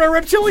shirt. I'm wearing my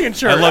reptilian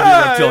shirt. I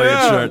love your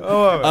reptilian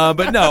shirt.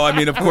 But no, I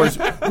mean, of course,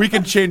 we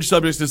can change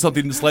subjects to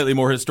something slightly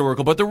more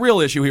historical, but the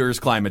real issue here is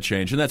climate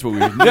change, and that's what we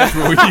need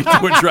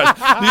to address.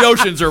 The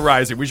oceans are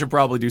rising. We should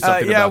probably do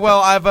something about that.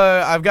 Well,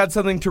 I've got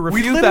something to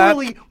refute that.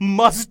 We literally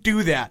must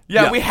do that.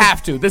 Yeah, we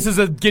have to. This is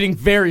getting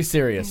very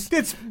serious.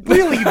 It's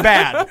really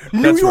bad.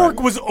 New York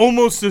was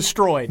almost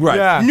destroyed. Right.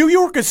 Yeah. New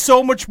York is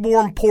so much more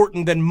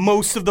important than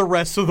most of the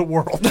rest of the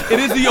world. It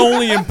is the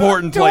only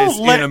important place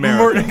in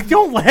America.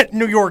 Don't let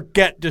New York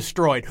get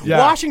destroyed. Yeah.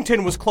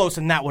 Washington was close,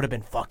 and that would have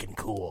been fucking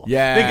cool.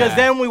 Yeah. Because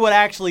then we would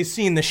actually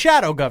seen the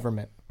shadow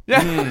government.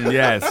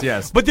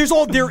 Yes. But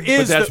there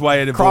is. But that's why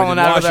it avoided crawling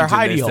out of their Washington.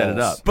 hidey They set it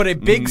holes. up. But a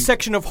big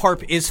section of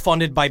HAARP is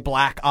funded by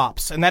black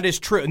ops, and that is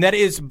true. And that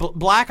is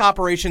black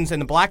operations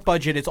and the black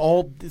budget is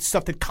all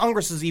stuff that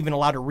Congress is even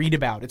allowed to read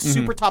about. It's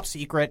super top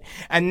secret,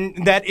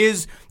 and there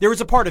is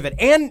a part of it.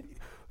 And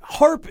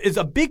HAARP is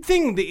a big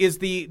thing. Is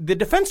the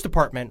Defense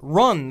Department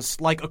runs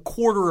like a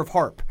quarter of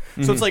HAARP.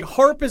 So it's like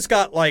HAARP has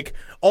got like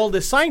all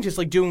the scientists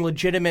like doing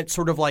legitimate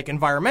sort of like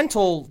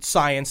environmental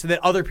science that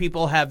other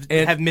people have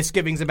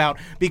misgivings about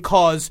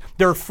because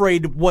they're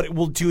afraid what it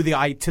will do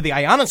to the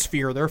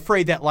ionosphere. They're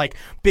afraid that like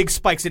big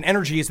spikes in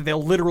energy is that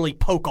they'll literally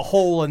poke a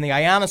hole in the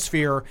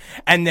ionosphere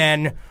and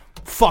then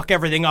fuck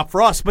everything up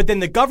for us. But then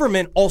the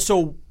government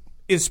also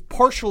is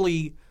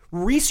partially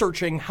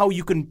researching how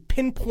you can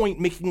pinpoint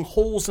making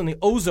holes in the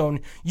ozone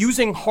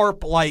using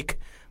HAARP-like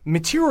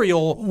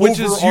material, which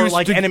is used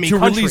like enemy to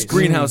countries. release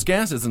greenhouse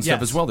gases and stuff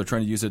Yes. as well. They're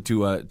trying to use it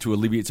to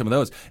alleviate some of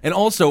those. And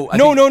also,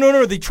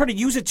 No. They try to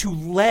use it to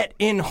let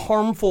in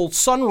harmful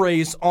sun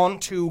rays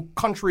onto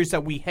countries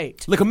that we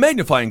hate. like a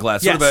magnifying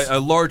glass, Yes. sort of a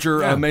larger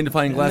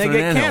magnifying glass. And on they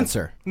an get anthill.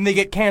 cancer. And they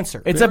get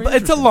cancer. It's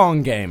a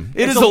long game.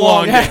 It is a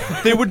long game.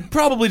 They would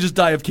probably just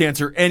die of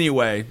cancer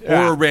anyway,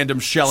 or a random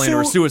shelling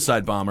or a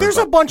suicide bomber. There's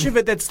a bunch of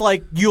it that's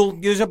like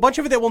there's a bunch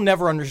of it that we'll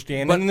never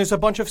understand, and then there's a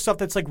bunch of stuff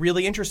that's like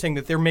really interesting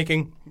that they're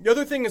making. The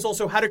other thing is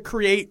also how to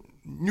create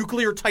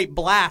nuclear type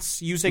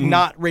blasts using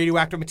not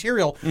radioactive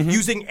material,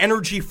 using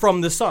energy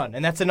from the sun,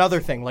 and that's another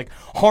thing. Like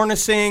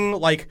harnessing,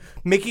 like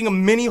making a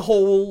mini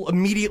hole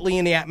immediately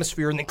in the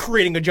atmosphere, and then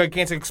creating a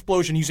gigantic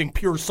explosion using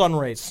pure sun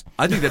rays.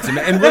 I think that's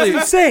and really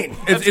That's insane.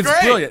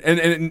 It's brilliant,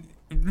 and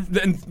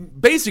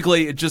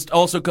basically it just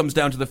also comes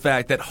down to the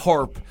fact that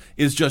HAARP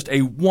is just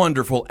a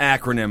wonderful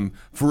acronym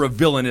for a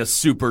villainous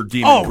super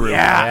demon group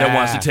that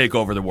wants to take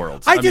over the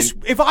world.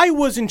 If I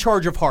was in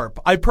charge of HAARP,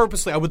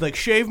 I would like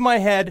shave my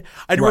head.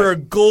 I'd wear a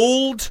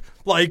gold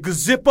like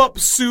zip up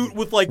suit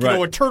with like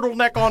a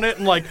turtleneck on it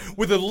and like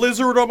with a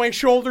lizard on my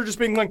shoulder, just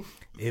being like,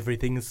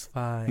 everything is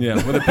fine. Yeah,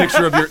 with a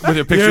picture of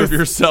of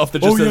yourself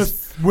that just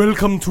says,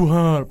 welcome to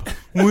HAARP.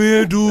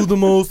 We do the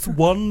most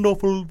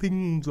wonderful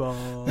things.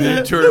 Then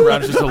you turn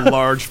around, it's just a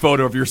large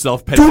photo of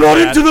yourself. Do not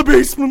into the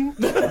basement.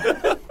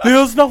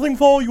 There's nothing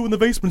for you in the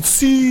basement.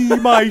 See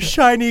my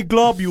shiny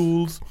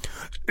globules.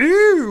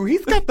 Ew,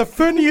 he's got the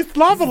funniest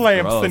lava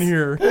lamps in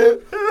here.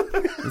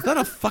 Is that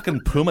a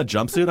fucking Puma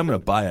jumpsuit? I'm going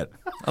to buy it.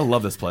 I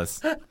love this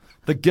place.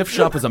 The gift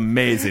shop is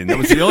amazing. It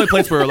was the only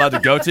place we were allowed to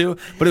go to,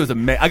 but it was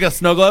amazing. I got a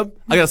snow globe.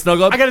 I got a snow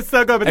globe. I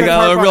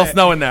got a real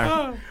snow in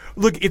there.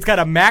 Look, it's got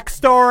a Mac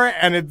store,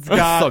 and it's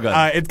got So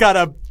good. it's got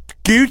a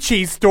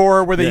Gucci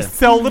store where they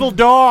sell little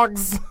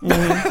dogs.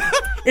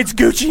 It's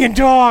Gucci and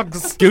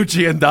dogs.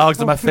 Gucci and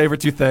dogs are my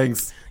favorite two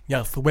things.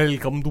 Yes,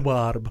 welcome to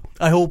HAARP.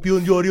 I hope you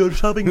enjoy your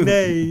shopping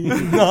day.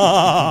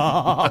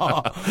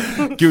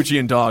 Gucci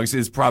and Dogs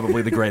is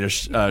probably the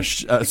greatest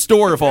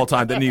store of all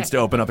time that needs to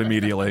open up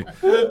immediately.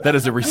 That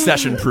is a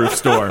recession-proof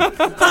store.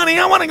 Honey,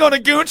 I want to go to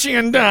Gucci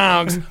and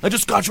Dogs. I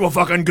just got you a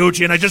fucking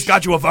Gucci and I just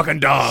got you a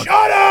fucking dog.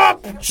 Shut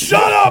up!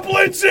 Shut up,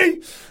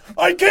 Lindsay!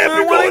 I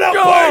can't be going out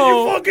buying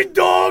you fucking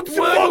dogs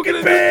and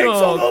fucking pigs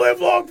on the live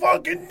long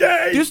fucking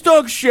day! This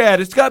dog's shed.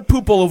 It's got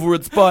poop all over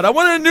its butt. I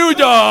want a new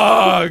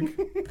dog!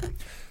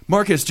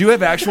 Marcus, do you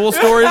have actual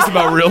stories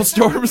about real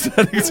storms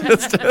that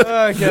existed?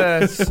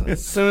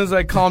 As soon as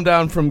I calm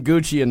down from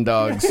Gucci and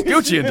Dogs.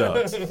 Gucci and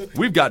Dogs.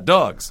 We've got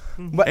dogs.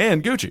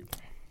 And Gucci.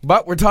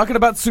 But we're talking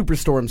about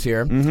superstorms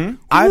here. Mm-hmm.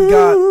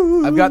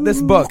 I've got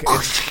this book.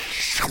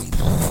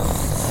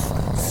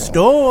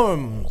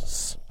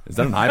 Storms. Is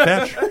that an eye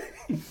patch?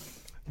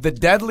 The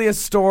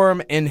deadliest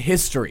storm in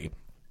history.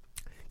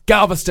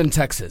 Galveston,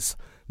 Texas,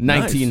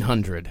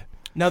 1900. Nice.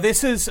 Now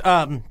this is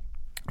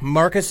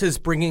Marcus is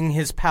bringing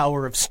his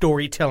power of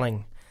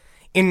storytelling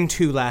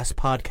into last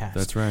podcast.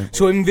 That's right.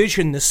 So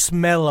envision the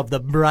smell of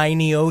the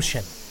briny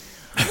ocean.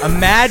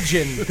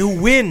 Imagine the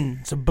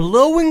winds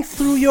blowing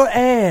through your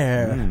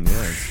air.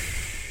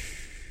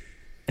 Yes.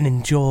 And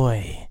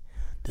enjoy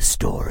the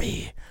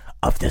story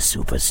of the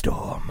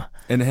superstorm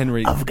and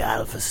Henry of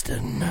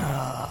Galveston.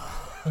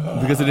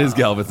 Because it is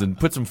Galveston.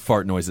 Put some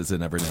fart noises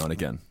in every now and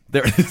again.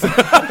 There it is.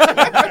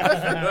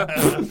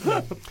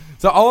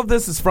 So all of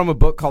this is from a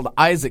book called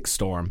Isaac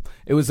Storm.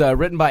 It was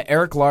written by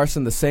Eric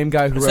Larson, the same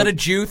guy who wrote... Is that a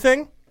Jew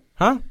thing?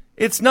 Huh?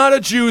 It's not a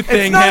Jew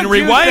thing,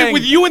 Henry. Why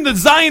with you and the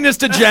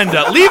Zionist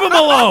agenda? Leave him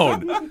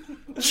alone.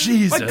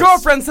 Jesus. My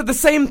girlfriend said the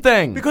same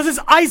thing. Because it's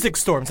Isaac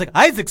Storm. It's like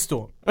Isaac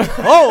Storm.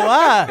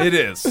 Oh, It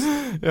is.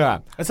 Yeah.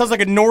 It sounds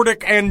like a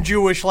Nordic and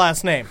Jewish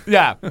last name.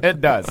 Yeah, it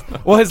does.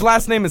 Well, his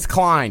last name is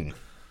Klein.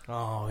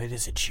 Oh, it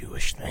is a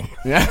Jewish thing.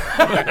 Yeah.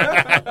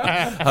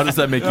 How does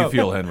that make you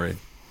feel, Henry?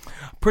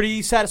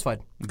 Pretty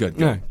satisfied. Good.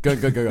 Yeah, good.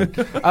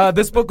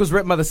 This book was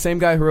written by the same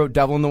guy who wrote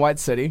Devil in the White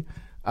City,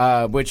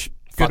 which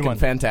fucking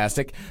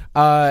fantastic.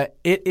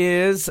 It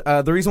is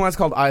the reason why it's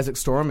called Isaac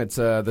Storm. It's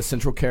the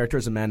central character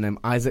is a man named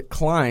Isaac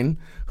Klein,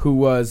 who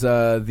was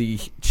the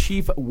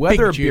chief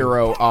weather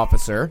bureau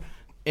officer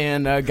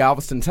in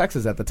Galveston,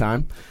 Texas at the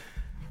time.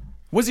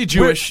 Was he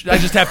Jewish? I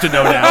just have to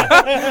know now.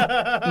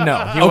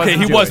 No.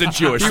 He wasn't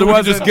Jewish. So we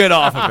can just get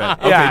off of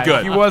it. Okay,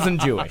 good. He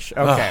wasn't Jewish.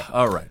 Okay.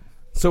 All right.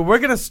 So we're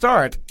going to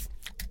start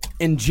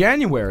in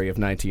January of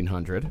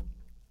 1900,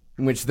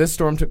 in which this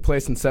storm took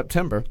place in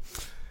September.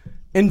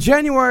 In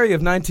January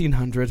of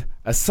 1900,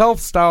 a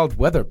self-styled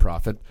weather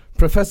prophet,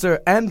 Professor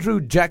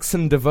Andrew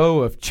Jackson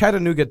DeVoe of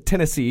Chattanooga,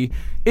 Tennessee,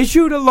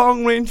 issued a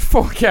long-range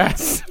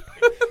forecast.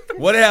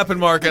 What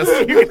happened, Marcus?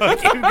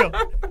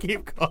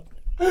 Keep going.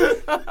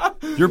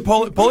 You're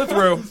pull it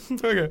through.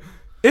 Okay.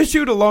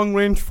 Issued a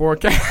long-range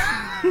forecast.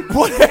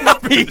 What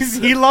happened?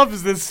 He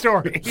loves this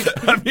story.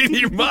 I mean,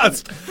 he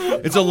must.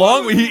 It's a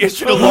long. He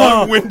issued a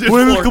long-winded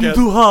Welcome forecast.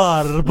 to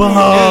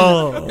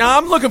HAARP. Now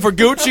I'm looking for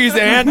Gucci's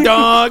and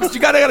dogs.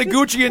 You gotta got a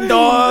Gucci and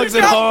dogs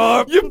and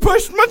HAARP. You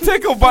pushed my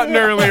tickle button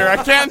earlier.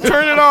 I can't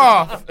turn it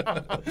off.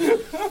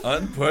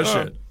 Unpush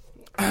it.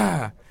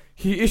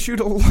 He issued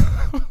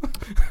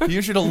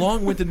a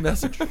long-winded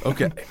message.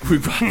 Okay, we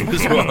brought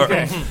this far.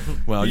 Okay.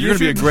 Well, you're gonna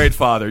be a great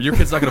father. Your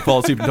kid's not gonna fall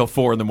asleep until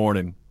 4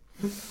 a.m.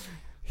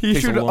 He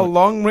issued a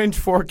long-range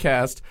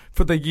forecast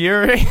for the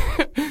year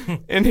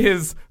in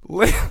his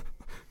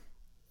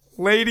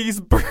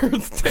lady's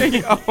birthday. He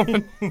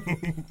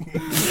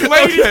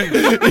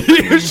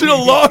issued a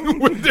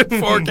long-winded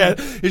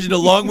forecast. He issued a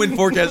long-winded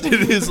forecast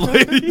in his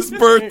lady's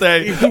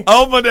birthday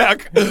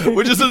almanac,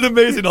 which is an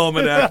amazing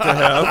almanac to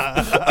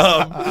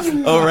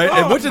have. All right.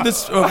 And what did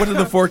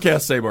the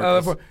forecast say,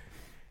 Marcus?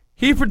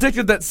 He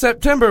predicted that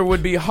September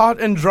would be hot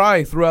and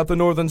dry throughout the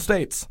northern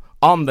states.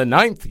 On the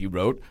 9th, he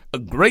wrote, a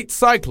great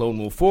cyclone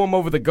will form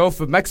over the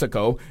Gulf of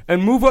Mexico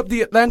and move up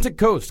the Atlantic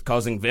coast,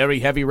 causing very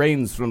heavy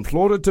rains from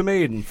Florida to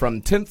Maine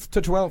from 10th to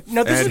 12th.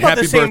 Now, this and is about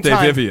happy the same birthday,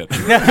 time. Vivian.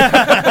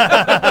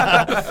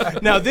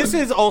 Now, this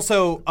is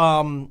also...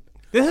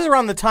 this is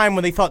around the time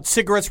when they thought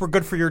cigarettes were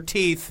good for your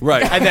teeth,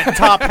 right? And that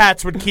top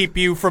hats would keep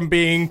you from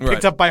being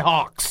picked up by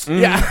hawks.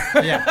 Mm-hmm.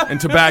 Yeah. And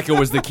tobacco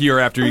was the cure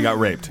after you got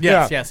raped.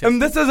 Yes.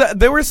 And this is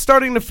they were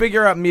starting to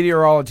figure out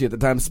meteorology at the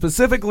time,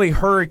 specifically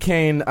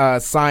hurricane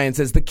science,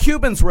 as the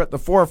Cubans were at the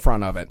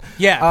forefront of it.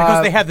 Yeah,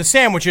 because they had the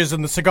sandwiches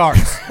and the cigars.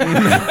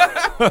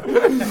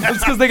 It's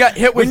because they got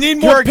hit with We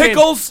need more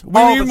pickles.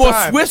 We need more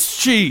Swiss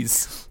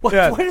cheese.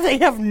 Why do they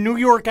have New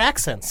York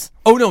accents?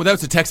 Oh, no, that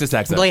was a Texas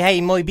accent. Hey,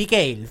 muy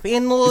piquel.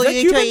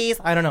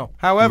 I don't know.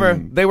 However,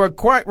 they were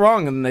quite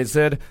wrong, and they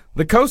said,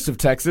 the coast of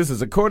Texas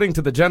is, according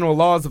to the general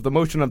laws of the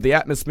motion of the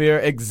atmosphere,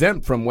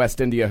 exempt from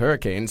West India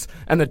hurricanes,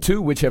 and the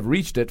two which have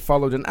reached it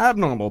followed an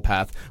abnormal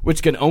path,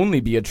 which can only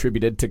be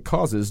attributed to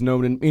causes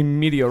known in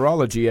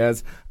meteorology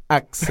as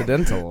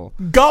accidental.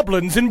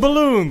 Goblins in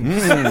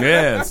balloons.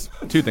 Yes.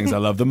 Two things I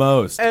love the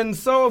most. And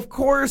so, of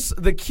course,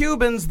 the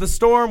Cubans, the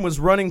storm was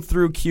running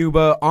through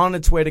Cuba on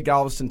its way to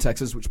Galveston,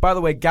 Texas, which, by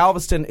the way,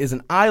 Galveston is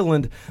an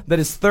island that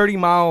is 30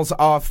 miles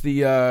off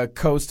the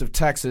coast of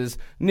Texas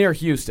near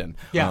Houston.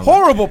 Yeah.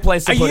 Horrible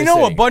place to put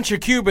a bunch of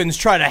Cubans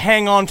try to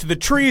hang on to the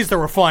trees that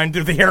were flying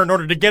through the air in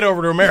order to get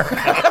over to America.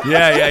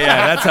 Yeah.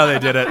 That's how they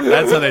did it.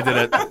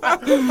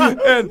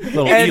 and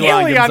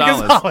Elon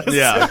Gonzalez.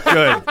 Yeah,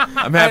 good.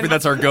 I'm happy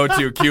that's our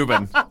go-to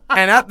Cuban.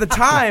 And at the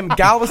time,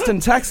 Galveston,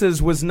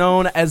 Texas was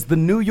known as the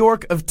New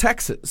York of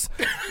Texas.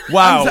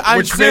 Wow. I'm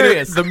which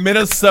serious. made it the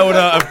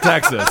Minnesota of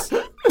Texas.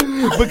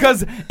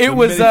 Because it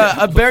was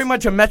a very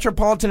much a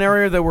metropolitan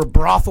area. There were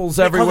brothels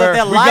everywhere.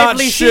 We got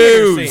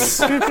shoes.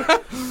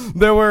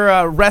 There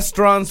were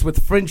restaurants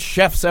with French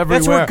chefs everywhere.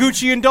 That's where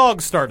Gucci and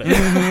Dogs started.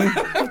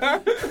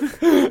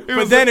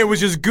 But then it was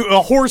just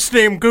a horse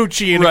named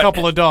Gucci and a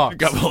couple of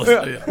dogs.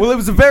 Well, it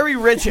was a very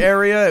rich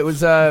area. It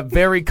was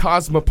very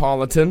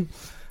cosmopolitan.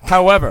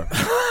 However,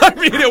 I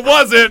mean, it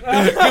wasn't.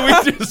 Can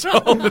we just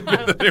all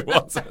admit that it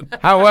wasn't?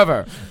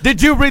 However,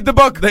 did you read the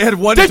book? They had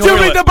one. Did you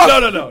read the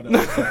book?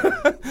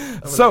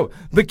 No. So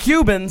the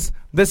Cubans,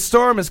 this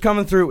storm is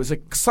coming through. It was a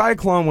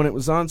cyclone when it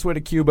was on its way to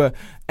Cuba,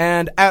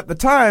 and at the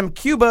time,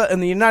 Cuba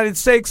and the United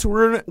States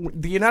were in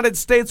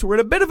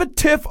a bit of a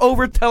tiff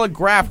over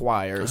telegraph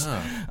wires.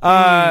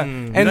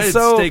 And United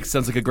so Steaks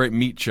sounds like a great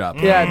meat shop.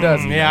 Yeah, it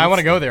does. Yeah, I want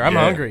to go there. I'm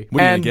hungry.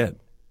 What are you gonna get?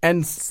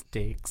 And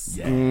steaks.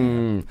 Yeah.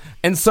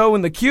 And so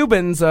when the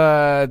Cubans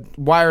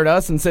wired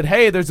us and said,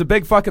 hey, there's a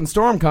big fucking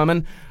storm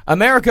coming,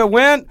 America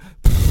went...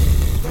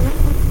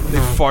 They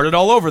farted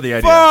all over the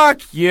idea.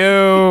 Fuck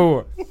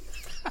you!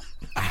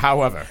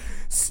 However...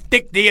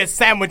 Stick to your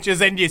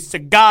sandwiches and your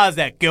cigars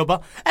there,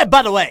 Cuba. And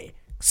by the way,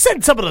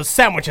 send some of those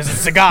sandwiches and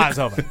cigars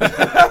over.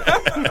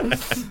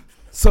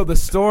 So the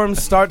storm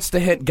starts to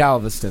hit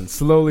Galveston,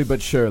 slowly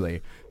but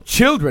surely.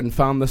 Children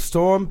found the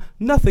storm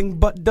nothing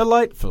but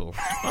delightful.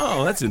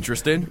 Oh, that's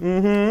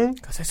interesting.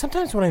 Because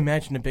sometimes when I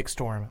imagine a big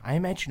storm, I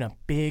imagine a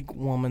big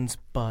woman's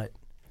butt.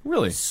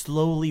 Really?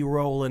 Slowly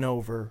rolling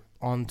over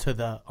onto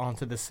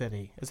the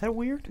city. Is that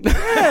weird?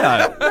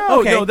 Yeah.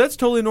 Okay. No, that's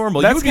totally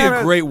normal. You would be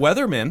a great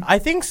weatherman. I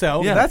think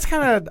so. Yeah, that's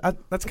kind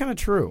of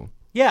true.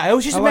 Yeah, I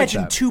was just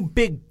imagining like two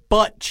big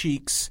butt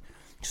cheeks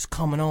just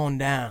coming on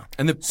down.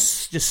 And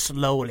just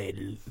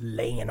slowly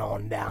laying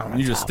on down.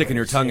 And you're just sticking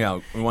your tongue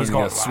out and wanting to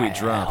get a sweet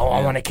drop. Oh,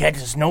 I want to catch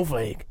a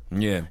snowflake.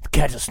 Yeah.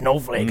 Catch a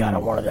snowflake out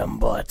of one of them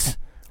butts.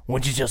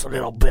 Which is just a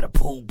little bit of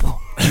poop.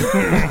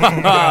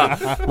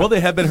 Well, they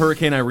have been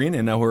Hurricane Irene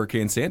and now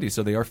Hurricane Sandy,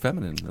 so they are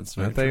feminine. That's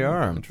right. They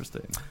are.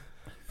 Interesting.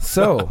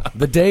 So,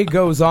 the day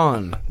goes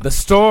on. The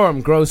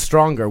storm grows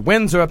stronger.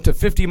 Winds are up to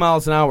 50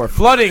 miles an hour.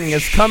 Flooding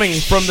is coming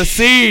from the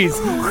seas.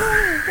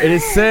 It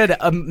is said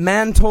a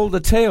man told a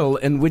tale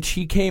in which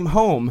he came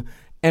home,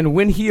 and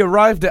when he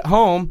arrived at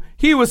home,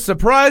 he was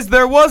surprised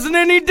there wasn't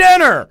any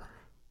dinner.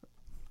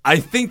 I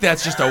think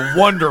that's just a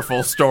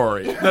wonderful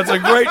story. That's a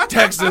great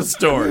Texas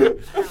story.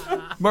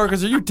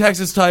 Marcus, are you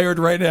Texas tired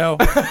right now?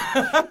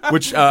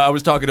 Which I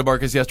was talking to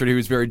Marcus yesterday. He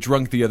was very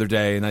drunk the other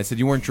day, and I said,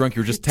 you weren't drunk,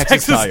 you were just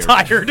Texas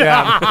tired.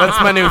 Yeah,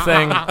 that's my new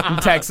thing. I'm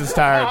Texas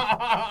tired.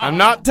 I'm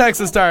not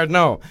Texas tired,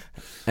 no.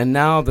 And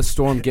now the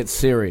storm gets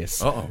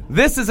serious. Uh-oh.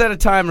 This is at a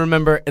time,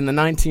 remember, in the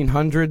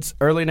 1900s,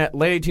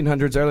 late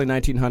 1800s, early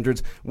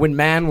 1900s, when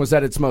man was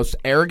at its most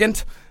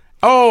arrogant.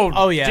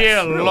 Oh yes.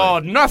 Dear really?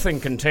 Lord, nothing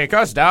can take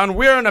us down.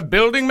 We're in a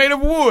building made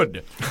of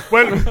wood.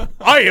 Well,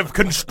 I have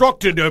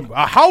constructed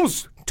a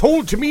house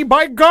told to me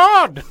by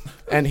God.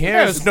 And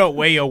there's no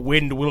way a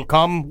wind will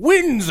come.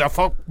 Winds are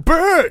for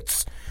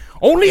birds.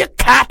 Only a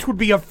cat would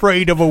be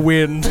afraid of a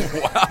wind.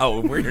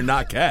 Wow, we're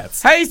not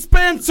cats. Hey,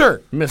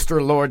 Spencer!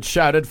 Mr. Lord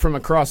shouted from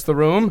across the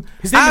room.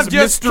 His name is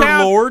Mr.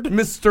 Lord?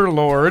 Mr.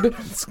 Lord.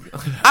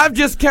 I've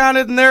just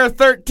counted and there are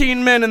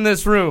 13 men in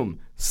this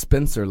room.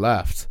 Spencer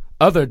laughed.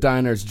 Other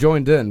diners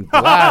joined in,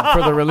 glad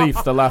for the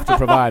relief the laughter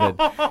provided.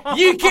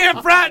 You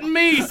can't frighten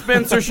me,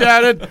 Spencer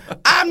shouted.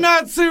 I'm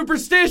not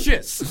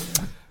superstitious.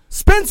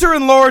 Spencer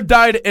and Lord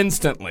died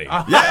instantly.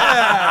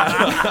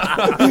 Yeah!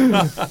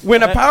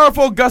 When a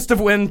powerful gust of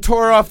wind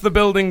tore off the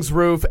building's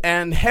roof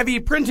and heavy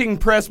printing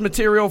press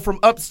material from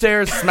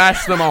upstairs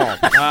smashed them all.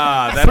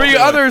 3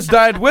 others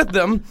died with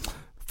them.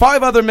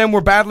 5 other men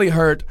were badly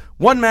hurt.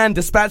 1 man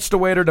dispatched a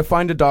waiter to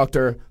find a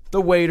doctor.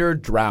 The waiter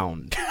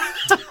drowned.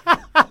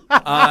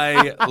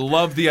 I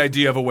love the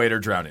idea of a waiter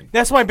drowning.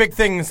 That's my big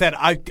thing is that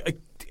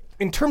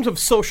in terms of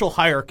social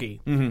hierarchy,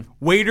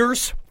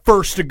 waiters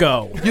first to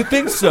go. You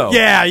think so?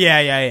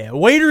 Yeah.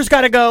 Waiters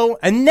got to go,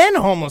 and then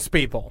homeless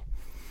people.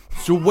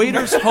 So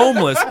waiters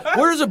homeless.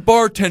 Where does a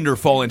bartender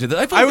fall into that?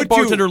 I feel like the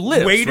bartender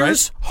lives,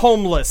 waiters, right?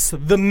 Homeless,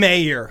 the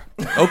mayor.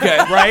 Okay.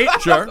 Right?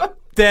 Sure.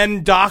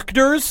 Then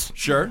doctors.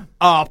 Sure.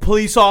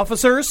 Police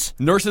officers.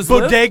 Nurses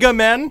bodega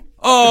men.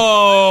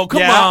 Oh,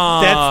 come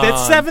on.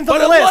 That's 7th on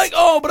the list.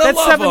 That's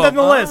 7th on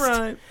the list.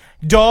 Right.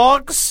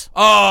 Dogs.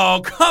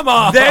 Oh, come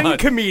on. Then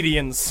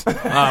comedians.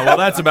 Well,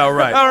 that's about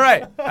right. All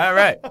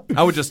right.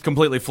 I would just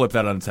completely flip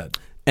that on its head.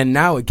 And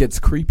now it gets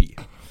creepy.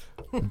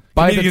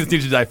 Comedians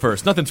need to die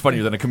first. Nothing's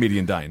funnier than a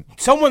comedian dying.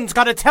 Someone's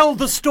got to tell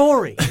the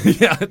story.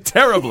 Yeah,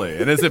 terribly,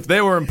 and as if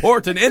they were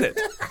important in it.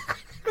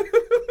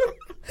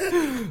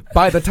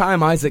 By the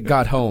time Isaac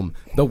got home,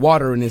 the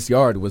water in his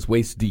yard was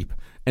waist deep,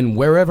 and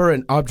wherever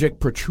an object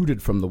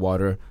protruded from the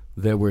water,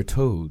 there were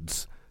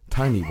toads,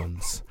 tiny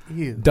ones,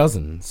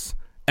 dozens.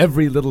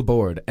 Every little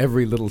board,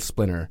 every little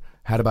splinter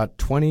had about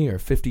 20 or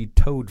 50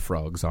 toad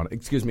frogs on it.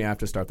 Excuse me, I have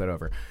to start that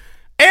over.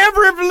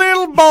 Every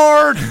little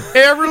board,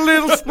 every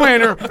little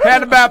splinter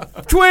had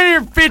about 20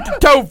 or 50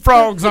 toad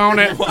frogs on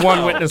it,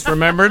 one witness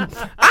remembered.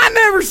 I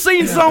never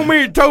seen so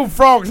many toad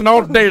frogs in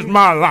all the days of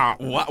my life.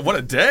 What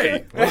a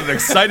day. What an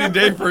exciting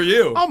day for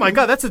you. Oh, my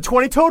God, that's a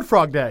 20 toad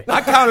frog day.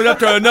 I counted up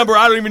to a number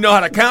I don't even know how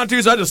to count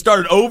to, so I just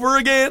started over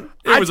again.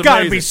 It's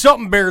got to be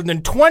something better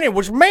than 20,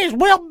 which may as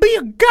well be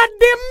a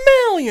goddamn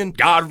million.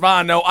 God, if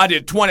I know, I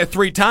did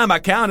 23 times I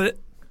counted it.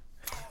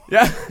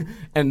 Yeah,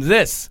 and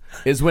this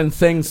is when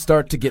things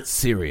start to get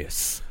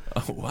serious.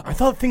 Oh, wow. I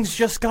thought things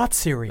just got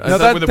serious. No,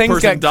 that when the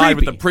person died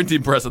with the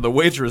printing press and the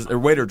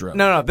waiter drowned.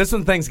 No, this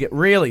one things get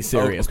really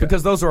serious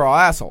because those are all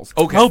assholes.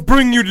 Okay. I'll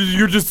bring you to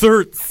your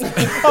desserts.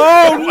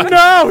 Oh,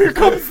 no, here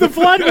comes the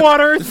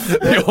floodwaters.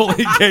 The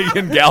only gay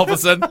in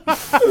Galveston.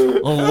 I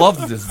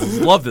love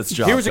this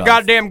job. He was a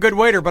goddamn good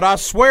waiter, but I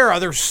swear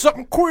there's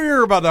something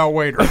queer about that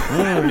waiter.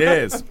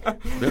 Yes.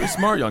 Very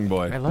smart young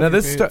boy. Now,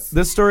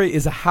 this story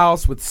is a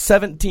house with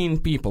 17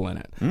 people in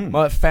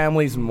it,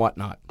 families and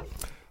whatnot.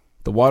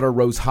 The water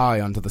rose high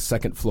onto the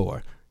second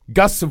floor.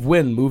 Gusts of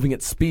wind moving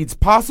at speeds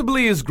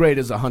possibly as great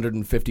as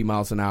 150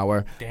 miles an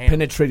hour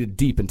penetrated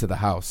deep into the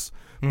house.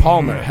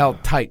 Palmer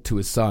held tight to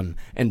his son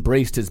and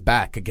braced his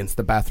back against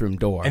the bathroom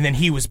door. And then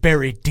he was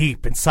buried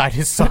deep inside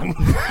his son.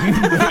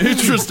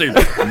 Interesting.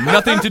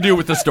 Nothing to do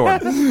with the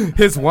storm.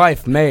 His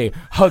wife, May,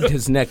 hugged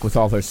his neck with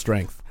all her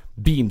strength.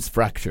 Beams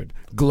fractured.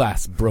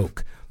 Glass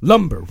broke.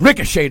 Lumber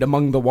ricocheted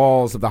among the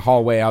walls of the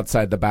hallway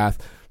outside the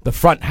bath. The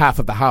front half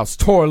of the house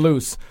tore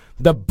loose.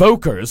 The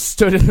Bokers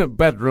stood in the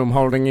bedroom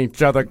holding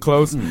each other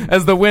close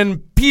as the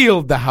wind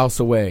peeled the house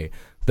away.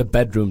 The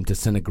bedroom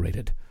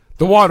disintegrated.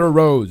 The water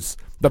rose.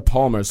 The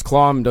Palmers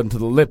climbed onto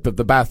the lip of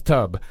the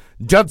bathtub.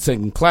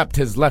 Judson clapped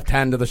his left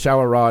hand to the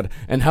shower rod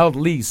and held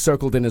Lee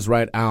circled in his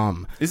right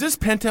arm. Is this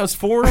Penthouse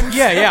Forum?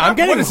 Yeah, I'm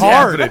getting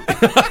hard.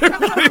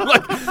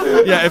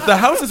 Yeah, if the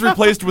house is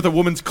replaced with a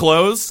woman's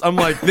clothes, I'm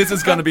like, this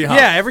is going to be hot.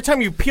 Yeah, every time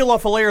you peel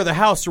off a layer of the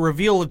house to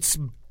reveal its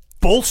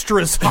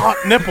bolsterous hot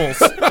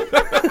nipples.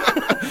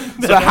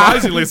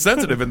 Surprisingly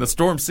sensitive in the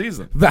storm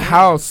season. The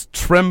house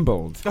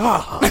trembled. This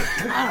guy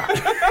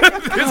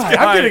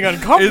I'm getting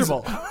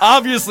uncomfortable. Is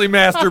obviously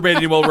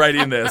masturbating while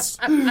writing this.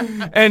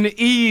 And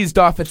eased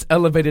off its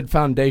elevated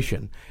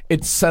foundation.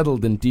 It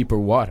settled in deeper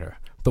water.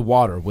 The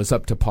water was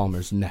up to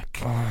Palmer's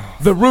neck.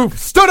 The roof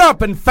stood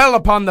up and fell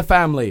upon the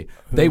family.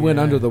 They went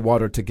under the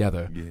water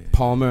together. Yeah.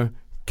 Palmer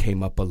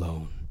came up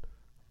alone.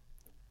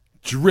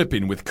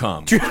 Dripping with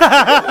cum.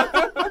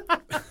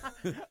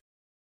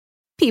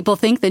 People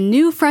think the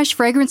new fresh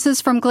fragrances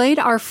from Glade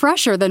are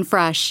fresher than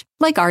fresh,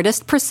 like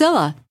artist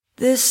Priscilla.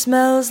 This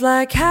smells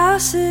like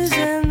houses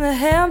in the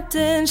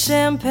Hamptons,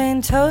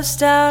 champagne toast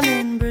down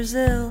in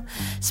Brazil.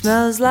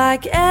 Smells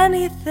like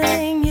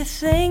anything you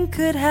think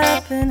could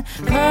happen,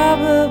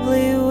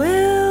 probably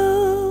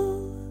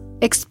will.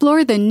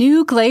 Explore the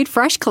new Glade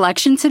Fresh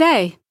collection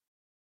today.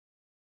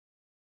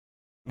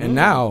 And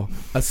now,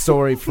 a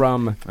story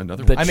from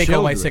another the I make children.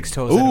 all my 6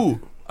 toes.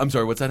 Ooh. I'm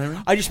sorry, what's that, Henry?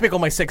 I just make all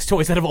my 6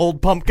 toys out of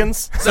old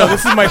pumpkins. So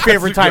this is my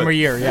favorite time of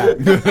year, yeah.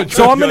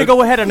 So I'm going to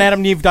go ahead on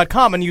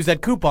AdamNeve.com and use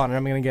that coupon, and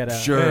I'm going to get a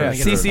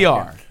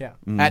CCR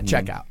at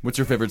checkout. What's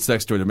your favorite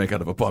sex toy to make out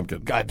of a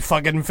pumpkin? God,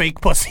 fucking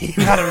fake pussy.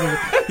 You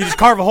just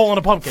carve a hole in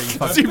a pumpkin.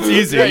 Seems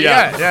easy,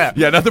 yeah.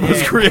 Yeah, not the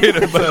most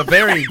creative, but a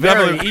very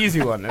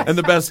easy one. And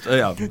the best,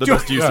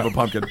 best use of a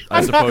pumpkin,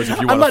 I suppose,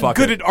 if you want to fuck it. I'm not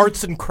good at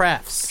arts and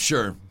crafts.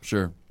 Sure.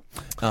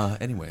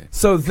 Anyway.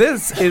 So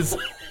this is...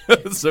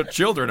 So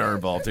children are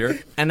involved here.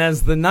 And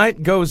as the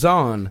night goes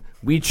on,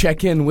 we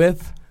check in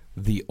with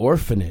the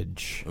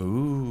orphanage.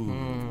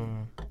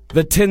 Ooh.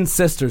 The 10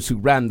 sisters who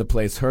ran the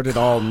place herded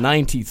all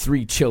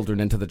 93 children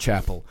into the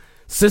chapel.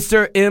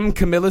 Sister M.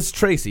 Camillus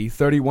Tracy,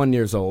 31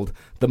 years old,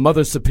 the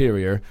mother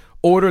superior,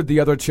 ordered the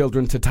other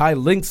children to tie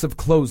links of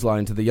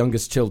clothesline to the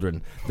youngest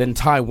children, then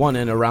tie one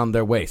end around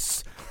their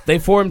waists. They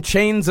formed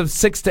chains of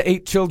 6 to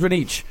 8 children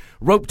each,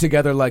 roped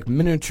together like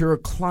miniature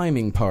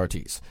climbing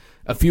parties.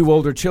 A few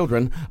older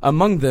children,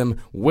 among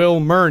them Will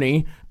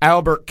Murney,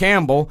 Albert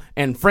Campbell,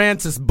 and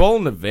Francis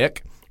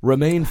Bolnovic,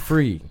 remained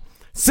free.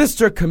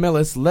 Sister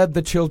Camillus led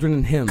the children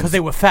in hymns. Because they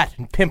were fat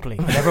and pimply,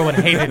 and everyone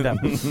hated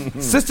them.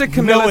 Sister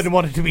Camillus... No one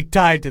wanted to be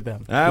tied to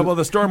them. Well,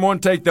 the storm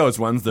won't take those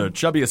ones. They're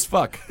chubby as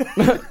fuck.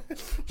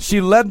 She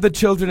led the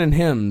children in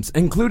hymns,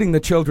 including the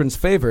children's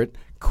favorite,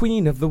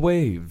 Queen of the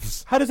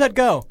Waves. How does that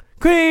go?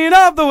 Queen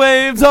of the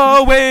waves,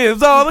 all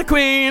the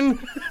queen.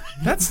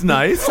 That's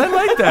nice. I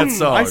like that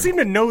song. I seem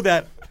to know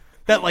that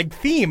that like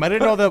theme. I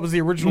didn't know that was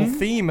the original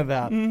theme of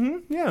that.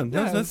 Mm-hmm. Yeah,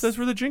 that's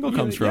where the jingle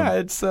comes from. Yeah,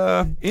 it's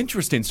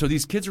interesting. So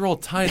these kids are all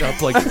tied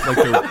up like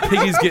they're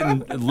piggies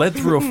getting led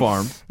through a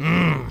farm.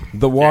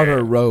 The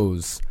water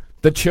rose.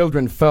 The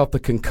children felt the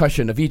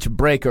concussion of each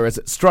breaker as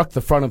it struck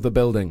the front of the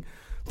building.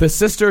 The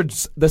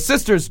sisters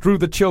drew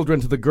the children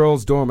to the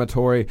girls'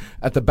 dormitory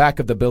at the back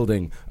of the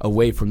building,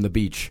 away from the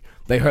beach.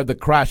 They heard the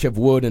crash of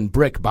wood and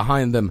brick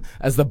behind them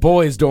as the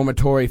boys'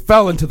 dormitory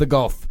fell into the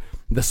gulf.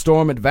 The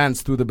storm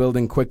advanced through the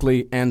building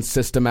quickly and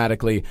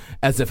systematically,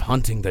 as if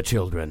hunting the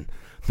children.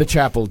 The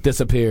chapel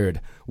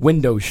disappeared.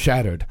 Windows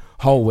shattered.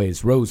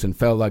 Hallways rose and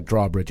fell like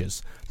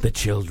drawbridges. The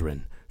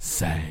children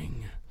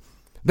sang.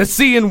 The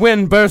sea and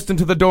wind burst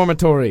into the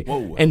dormitory.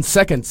 Whoa. In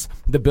seconds,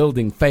 the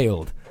building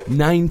failed.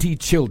 90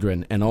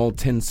 children and all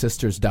 10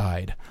 sisters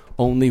died.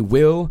 Only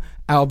Will,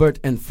 Albert,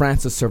 and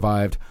Francis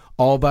survived,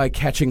 all by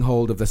catching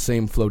hold of the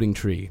same floating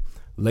tree.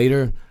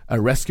 Later, a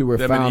rescuer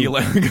found...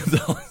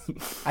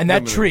 And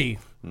that tree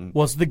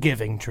was the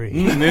giving tree.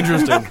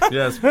 Interesting,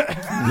 yes.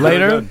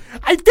 Later...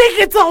 I think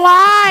it's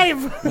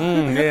alive!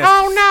 Yes.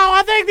 Oh no,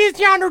 I think this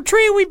yonder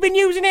tree we've been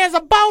using as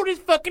a boat is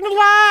fucking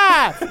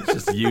alive!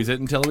 Let's just use it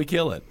until we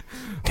kill it.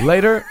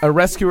 Later, a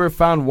rescuer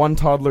found one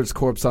toddler's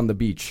corpse on the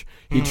beach.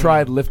 He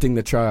tried lifting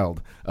the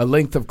child. A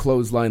length of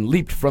clothesline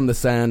leaped from the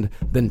sand,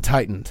 then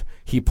tightened.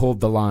 He pulled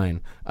the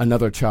line.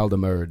 Another child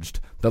emerged.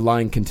 The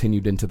line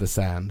continued into the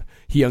sand.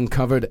 He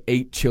uncovered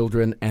 8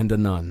 children and a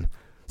nun.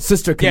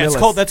 Sister Camillus...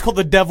 Yeah, that's called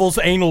the devil's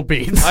anal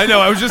beads. I know,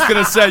 I was just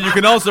going to say, you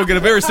can also get a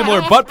very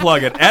similar butt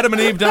plug at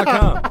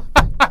adamandeve.com.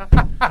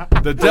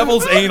 The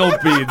devil's anal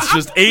beads,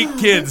 just 8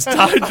 kids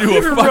tied to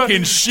a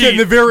fucking sheet,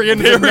 the very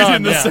end buried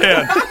in the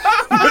sand,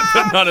 with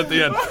the nun at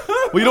the end.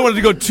 Well, you don't want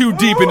it to go too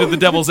deep into the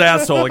devil's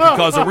asshole. It could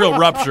cause a real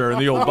rupture in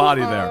the old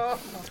body there.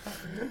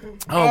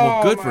 Oh,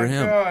 well, good for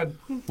him. God.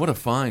 What a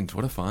find,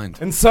 what a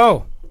find. And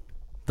so,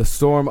 the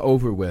storm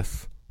over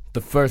with.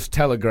 The first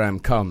telegram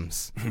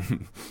comes.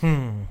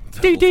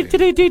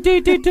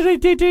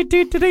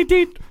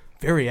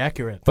 Very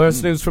accurate.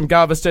 First news from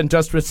Galveston,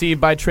 just received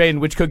by train,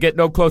 which could get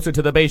no closer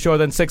to the bayshore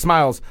than 6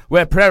 miles,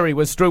 where prairie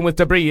was strewn with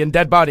debris and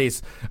dead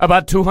bodies.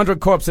 About 200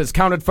 corpses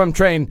counted from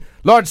train.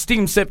 Large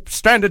steamship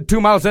stranded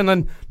 2 miles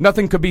inland.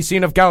 Nothing could be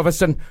seen of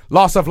Galveston.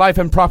 Loss of life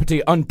and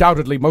property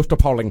undoubtedly most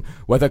appalling.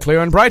 Weather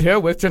clear and bright here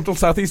with gentle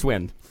southeast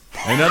wind.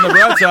 And on the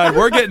bright side,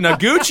 we're getting a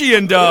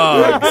Gucci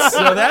dog.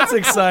 So that's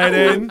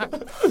exciting.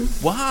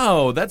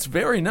 Wow, that's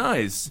very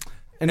nice.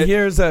 And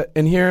here's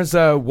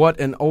what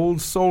an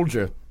old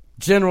soldier,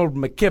 General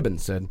McKibben,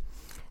 said.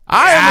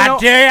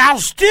 I'm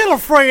still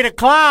afraid of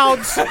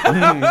clouds.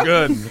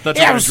 Good.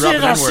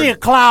 I see a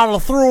cloud, I'll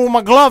throw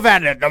my glove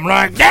at it. I'm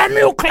like, damn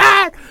you,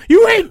 cloud!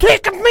 You ain't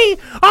taking me.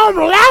 I'm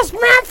the last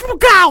man from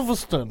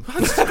Galveston.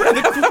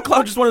 The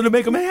cloud just wanted to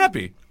make him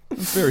happy.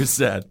 It's very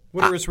sad.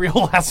 What are his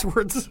real last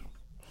words?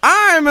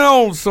 I'm an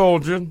old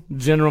soldier,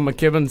 General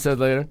McKibben said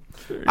later.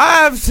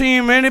 I've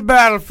seen many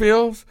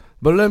battlefields,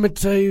 but let me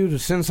tell you that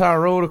since I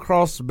rode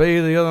across the bay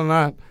the other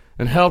night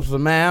and helped the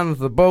man with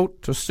the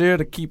boat to steer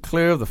to keep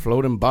clear of the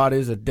floating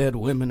bodies of dead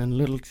women and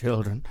little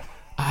children,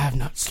 I have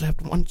not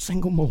slept one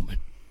single moment.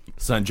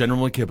 Son,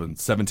 General McKibben,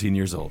 17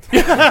 years old.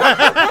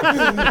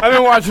 I've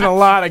been watching a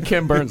lot of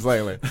Ken Burns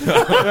lately.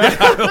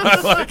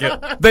 I like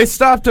it. They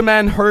stopped a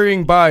man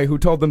hurrying by who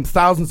told them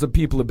thousands of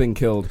people have been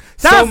killed.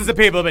 Thousands of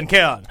people have been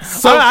killed.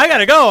 So I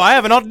gotta go. I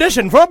have an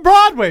audition for a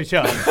Broadway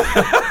show. Is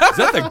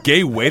that the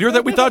gay waiter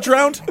that we thought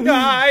drowned?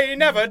 I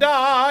never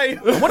die.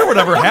 I wonder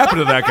whatever happened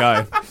to that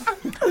guy.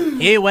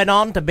 He went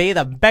on to be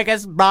the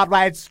biggest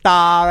Broadway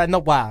star in the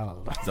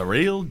world. The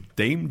real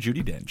Dame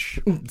Judi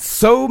Dench.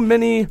 So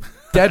many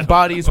dead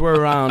bodies were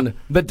around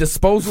that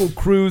disposal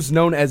crews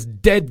known as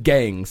dead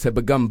gangs had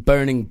begun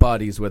burning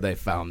bodies where they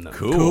found them.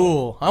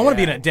 Cool. I want to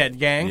be in a dead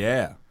gang.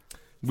 Yeah.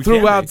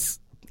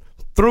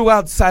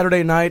 Throughout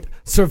Saturday night,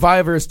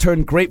 survivors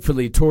turned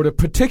gratefully toward a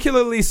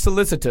particularly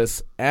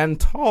solicitous and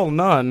tall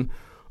nun,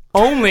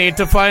 only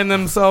to find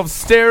themselves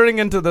staring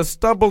into the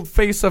stubbled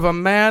face of a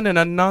man in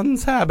a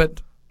nun's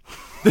habit.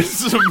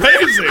 This is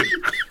amazing.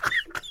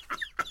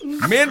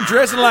 Men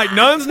dressing like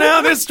nuns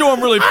now? This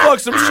storm really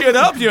fucked some shit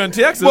up here in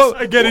Texas. Well,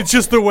 again, it's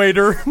just the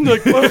waiter.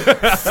 Like,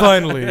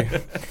 finally.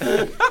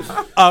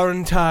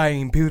 Aren't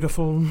I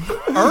beautiful?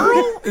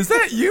 Earl? Is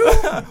that you?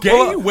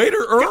 Gay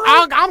waiter Earl?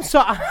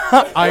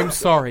 I'm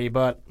sorry,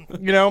 but,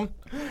 you know,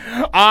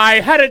 I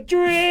had a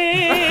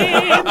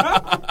dream.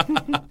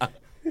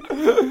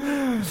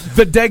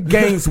 The dead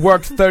gangs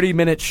worked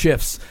 30-minute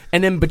shifts,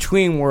 and in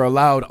between were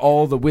allowed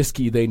all the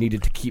whiskey they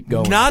needed to keep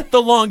going. Not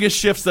the longest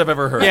shifts I've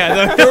ever heard.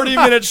 Yeah, the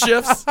 30-minute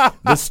shifts.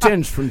 The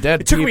stench from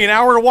dead people... It took me an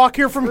hour to walk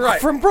here from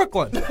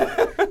Brooklyn.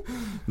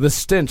 The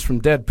stench from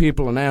dead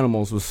people and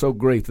animals was so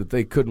great that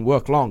they couldn't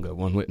work longer,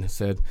 one witness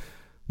said.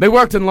 They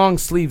worked in long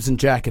sleeves and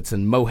jackets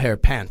and mohair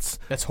pants.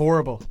 That's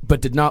horrible.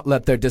 But did not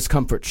let their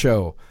discomfort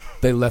show.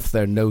 They left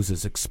their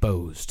noses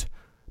exposed.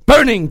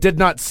 Burning did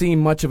not seem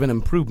much of an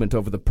improvement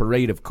over the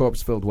parade of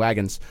corpse-filled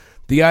wagons.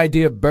 The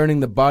idea of burning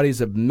the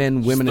bodies of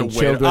men, women, and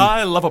children...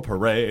 I love a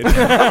parade.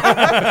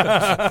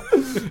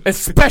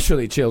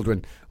 especially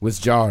children, was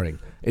jarring.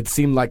 It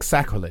seemed like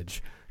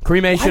sacrilege.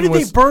 Cremation Why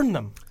did they burn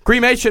them?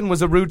 Cremation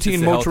was a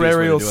routine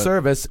mortuarial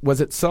service,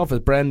 was itself a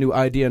brand-new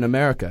idea in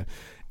America.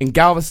 In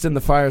Galveston,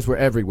 the fires were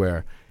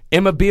everywhere.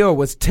 Emma Beale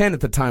was 10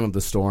 at the time of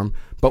the storm,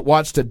 but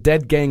watched a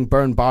dead gang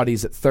burn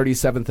bodies at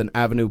 37th and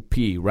Avenue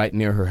P, right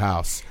near her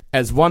house.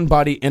 As one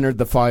body entered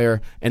the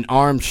fire, an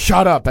arm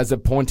shot up as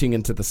if pointing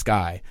into the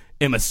sky.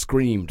 Emma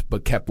screamed,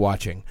 but kept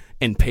watching,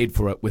 and paid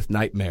for it with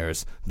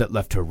nightmares that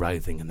left her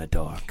writhing in the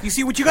dark. You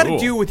see, what you got to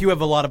do with you have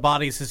a lot of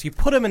bodies is you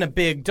put them in a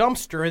big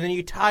dumpster, and then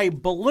you tie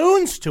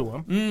balloons to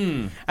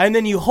them, and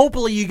then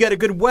hopefully you get a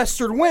good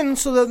western wind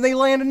so that they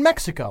land in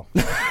Mexico.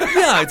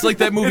 Yeah, it's like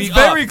that movie It's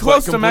very Up,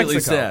 close but to completely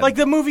Mexico. sad. Like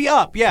the movie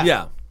Up, yeah.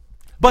 Yeah.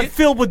 But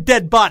filled with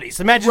dead bodies.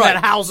 Imagine Right.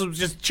 that house was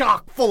just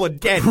chock full of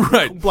dead,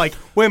 Right. like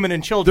women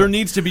and children. There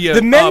needs to be a...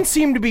 The men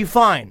seem to be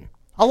fine.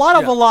 A lot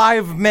of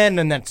alive men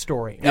in that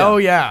story. Yeah. Oh,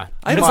 yeah.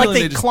 It's like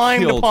they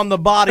climbed upon the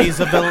bodies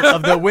of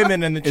the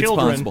women and the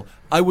children. It's possible.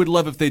 I would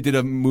love if they did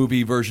a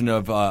movie version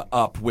of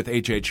Up with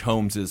H.H.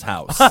 Holmes'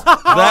 house.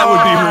 That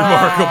would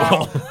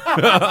be remarkable.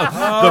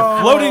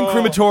 The floating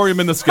crematorium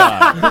in the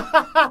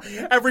sky.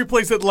 Every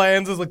place it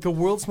lands is like the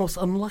world's most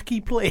unlucky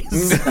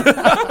place.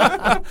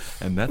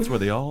 And that's where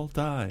they all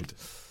died.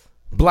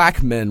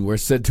 Black men were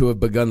said to have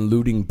begun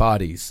looting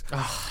bodies.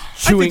 I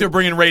think they're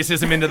bringing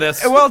racism into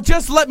this. Well,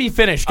 just let me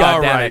finish, goddammit.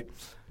 All right.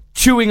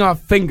 Chewing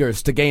off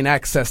fingers to gain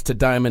access to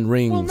diamond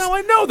rings. Well, now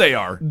I know they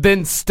are.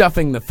 Then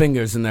stuffing the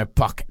fingers in their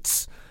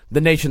pockets.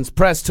 The nation's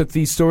press took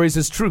these stories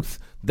as truth,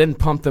 then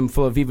pumped them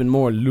full of even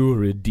more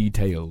lurid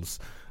details.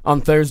 On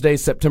Thursday,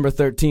 September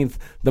 13th,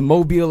 the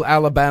Mobile,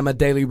 Alabama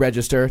Daily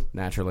Register,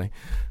 naturally,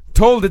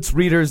 told its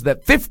readers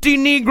that 50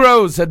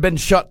 Negroes had been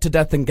shot to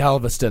death in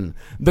Galveston.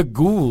 The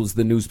ghouls,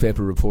 the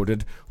newspaper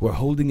reported, were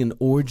holding an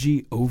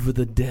orgy over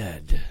the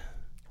dead.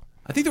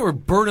 I think they were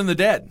burning the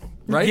dead,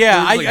 right?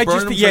 Yeah, I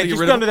just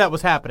know that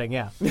was happening,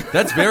 yeah.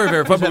 That's very,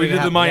 very fun, but we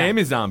did the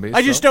Miami zombies.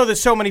 I just know that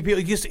so many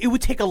people, it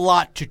would take a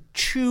lot to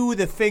chew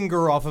the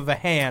finger off of a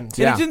hand.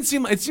 Yeah. It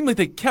seemed like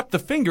they kept the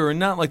finger and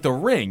not like the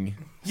ring.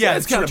 Yeah,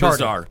 it's kind of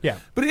bizarre. Yeah.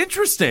 But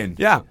interesting.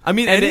 Yeah. I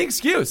mean, any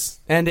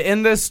excuse. And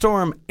in this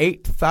storm,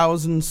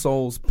 8,000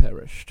 souls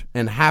perished,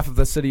 and half of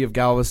the city of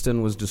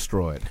Galveston was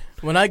destroyed.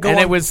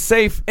 It was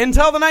safe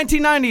until the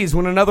 1990s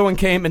when another one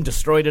came and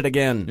destroyed it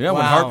again. Yeah,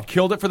 when HAARP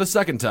killed it for the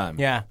second time.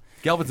 Yeah.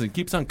 Galveston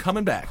keeps on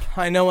coming back.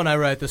 I know when I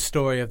write the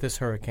story of this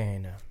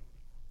hurricane,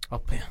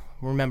 I'll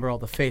remember all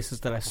the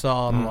faces that I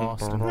saw and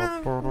lost.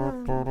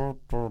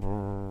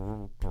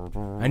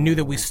 I knew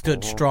that we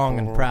stood strong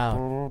and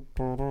proud.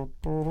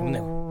 When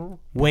the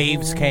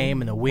waves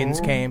came and the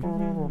winds came,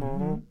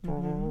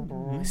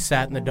 I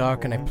sat in the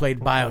dark and I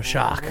played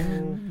BioShock,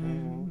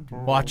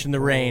 watching the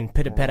rain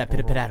pitter-patter,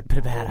 pitter-patter,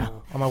 pitter-patter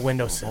on my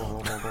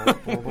windowsill.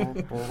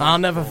 I'll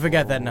never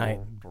forget that night.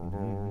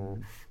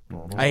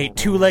 I ate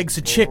 2 legs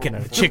of chicken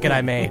and a chicken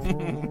I made.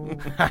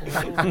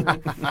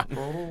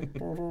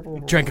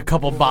 Drank a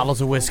couple bottles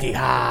of whiskey. It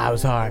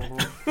was hard.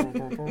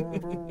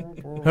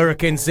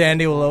 Hurricane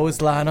Sandy will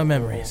always lie in our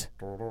memories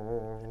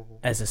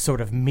as a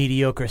sort of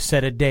mediocre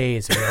set of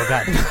days we all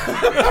got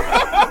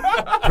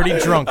pretty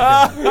drunk.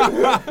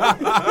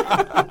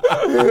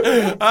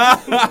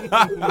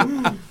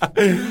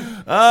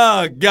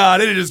 Oh,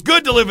 God, it is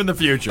good to live in the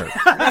future.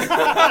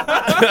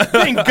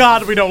 Thank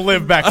God we don't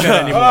live back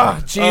then anymore.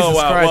 Jesus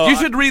Christ. Well, you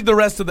should read the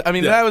rest of the... I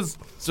mean, that was...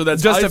 So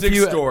that's just Isaac a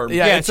few... Storm.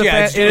 Yeah,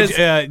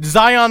 it's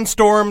Zion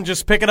Storm.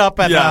 Just pick it up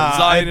at...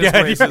 Zion is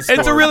racist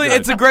Storm.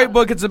 It's a great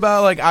book. It's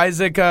about like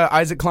Isaac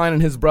Klein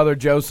and his brother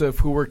Joseph,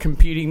 who were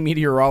competing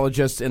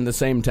meteorologists in the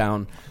same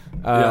town.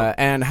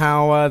 And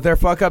how their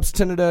fuck-ups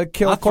tended to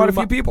kill quite a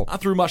few people. I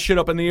threw my shit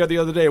up in the air the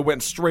other day. It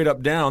went straight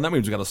up down. That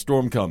means we got a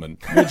storm coming.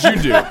 What'd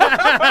you do?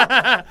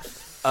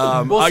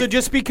 So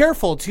just be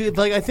careful.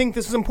 I think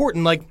this is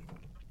important. Like,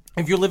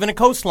 if you live in a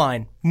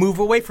coastline, move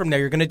away from there.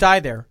 You're going to die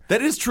there.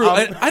 That is true.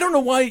 I don't know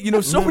why,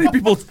 so many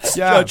people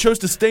chose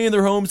to stay in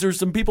their homes. There's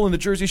some people in the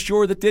Jersey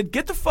Shore that did.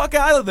 Get the fuck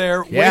out of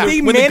there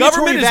when the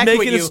government is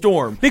making a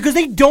storm. Because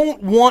they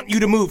don't want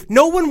you to move.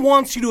 No one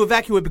wants you to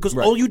evacuate because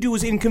all you do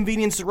is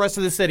inconvenience the rest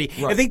of the city.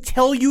 Right. If they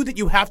tell you that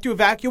you have to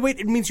evacuate,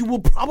 it means you will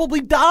probably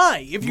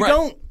die if you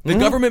don't. The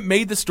government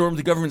made the storm.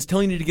 The government's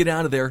telling you to get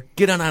out of there.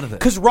 Get on out of there.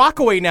 Because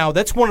Rockaway now,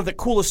 that's one of the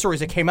coolest stories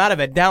that came out of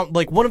it. Down,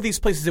 like one of these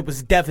places, it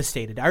was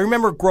devastated. I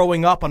remember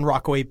growing up on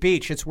Rockaway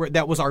Beach.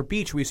 That was our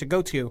beach we used to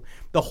go to.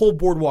 The whole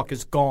boardwalk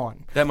is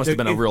gone. That must have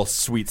been a real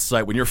sweet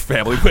sight when your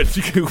family went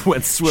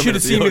swimming. Should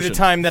have seen me the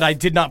time that I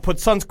did not put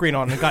sunscreen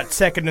on and got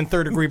 2nd and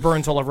 3rd degree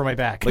burns all over my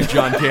back. Like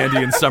John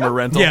Candy in Summer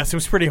Rental. Yes, it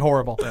was pretty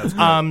horrible.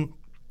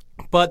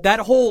 But that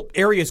whole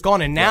area is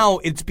gone, and now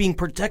it's being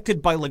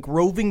protected by like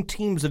roving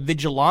teams of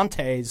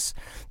vigilantes.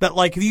 That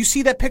like, you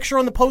see that picture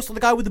on the post of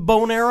the guy with the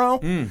bow and arrow?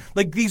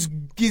 Like these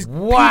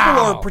people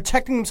are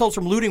protecting themselves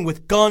from looting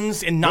with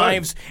guns and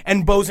knives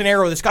and bows and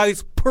arrow. This guy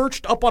is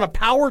perched up on a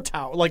power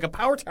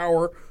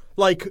tower,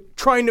 like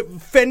trying to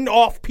fend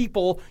off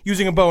people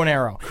using a bow and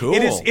arrow. Cool.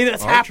 It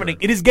is happening.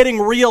 It is getting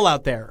real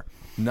out there.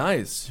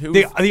 Nice.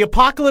 The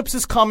apocalypse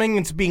is coming.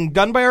 It's being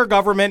done by our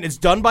government. It's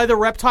done by the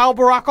reptile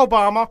Barack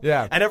Obama.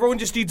 Yeah. And everyone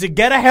just needs to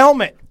get a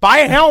helmet. Buy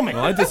a helmet.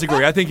 Well, I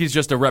disagree. I think he's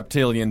just a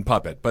reptilian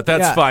puppet, but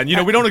that's fine. You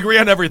know, we don't agree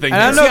on everything.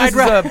 And I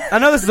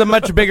know this is a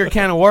much bigger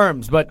can of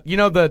worms, but you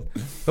know the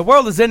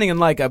world is ending in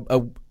like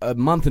a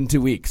month and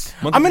 2 weeks.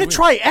 I'm going to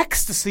try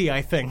ecstasy,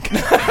 I think.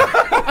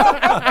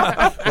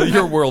 Well,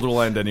 your world will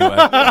end anyway.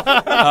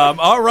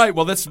 All right.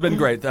 Well, this has been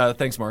great.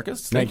 Thanks,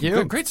 Marcus. Thank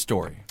you. Great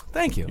story.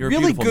 Thank you. You're a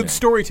really beautiful good man.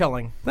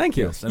 storytelling. Thank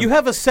you. Yes. You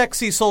have a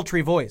sexy,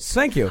 sultry voice.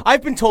 Thank you.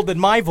 I've been told that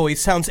my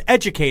voice sounds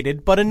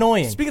educated but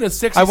annoying. Speaking of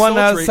sexy, I won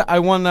sultry, I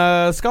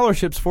won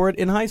scholarships for it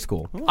in high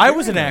school. I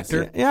was an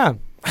actor. Yeah.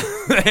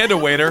 and a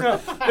waiter.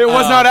 It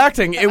was not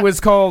acting. It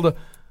was called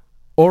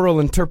oral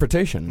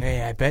interpretation.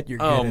 Hey, I bet you're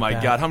good Oh at my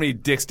that. God! How many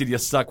dicks did you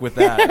suck with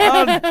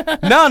that?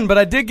 None, but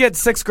I did get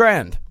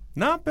 $6,000.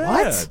 Not bad.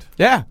 What?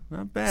 Yeah.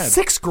 Not bad.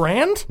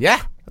 $6,000?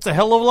 Yeah. That's a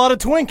hell of a lot of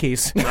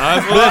Twinkies.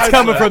 That's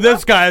coming from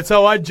this guy. That's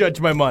how I judge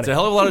my money. It's a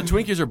hell of a lot of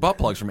Twinkies or butt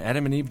plugs from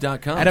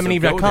AdamandEve.com.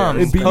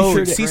 AdamandEve.com. So go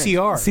there. Code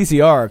CCR.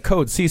 CCR.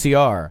 Code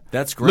CCR.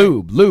 That's great.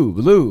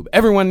 Lube.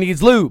 Everyone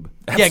needs lube.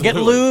 Yeah, get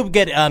lube.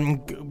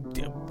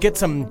 Get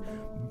some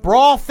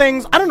bra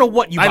things. I don't know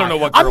what you buy. I don't know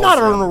what I'm girls not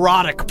do. an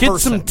erotic Get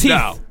person. some teeth.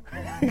 No.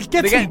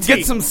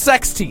 Get some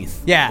sex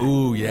teeth. Yeah.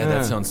 Ooh, yeah,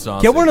 that sounds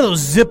saucy. Get one of those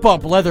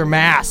zip-up leather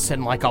masks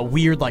and like a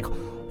weird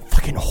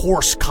fucking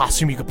horse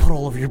costume you could put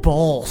all over your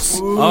balls.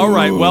 All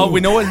right, well,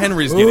 we know what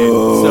Henry's getting,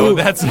 so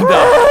that's enough.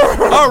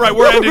 All right,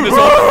 we're ending this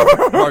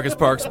off. Marcus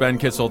Parks, Ben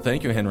Kissel,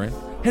 thank you, Henry.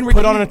 Henry,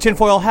 Put on a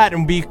tinfoil hat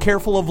and be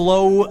careful of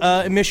low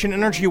emission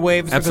energy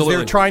waves Absolutely. because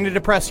they're trying to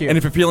depress you. And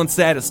if you're feeling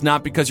sad, it's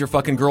not because your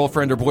fucking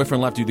girlfriend or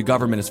boyfriend left you. The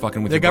government is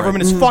fucking with you. the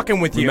government is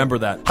fucking with you. Remember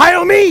that.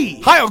 Heil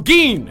me! Heil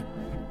Geen!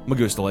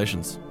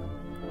 Magustalations.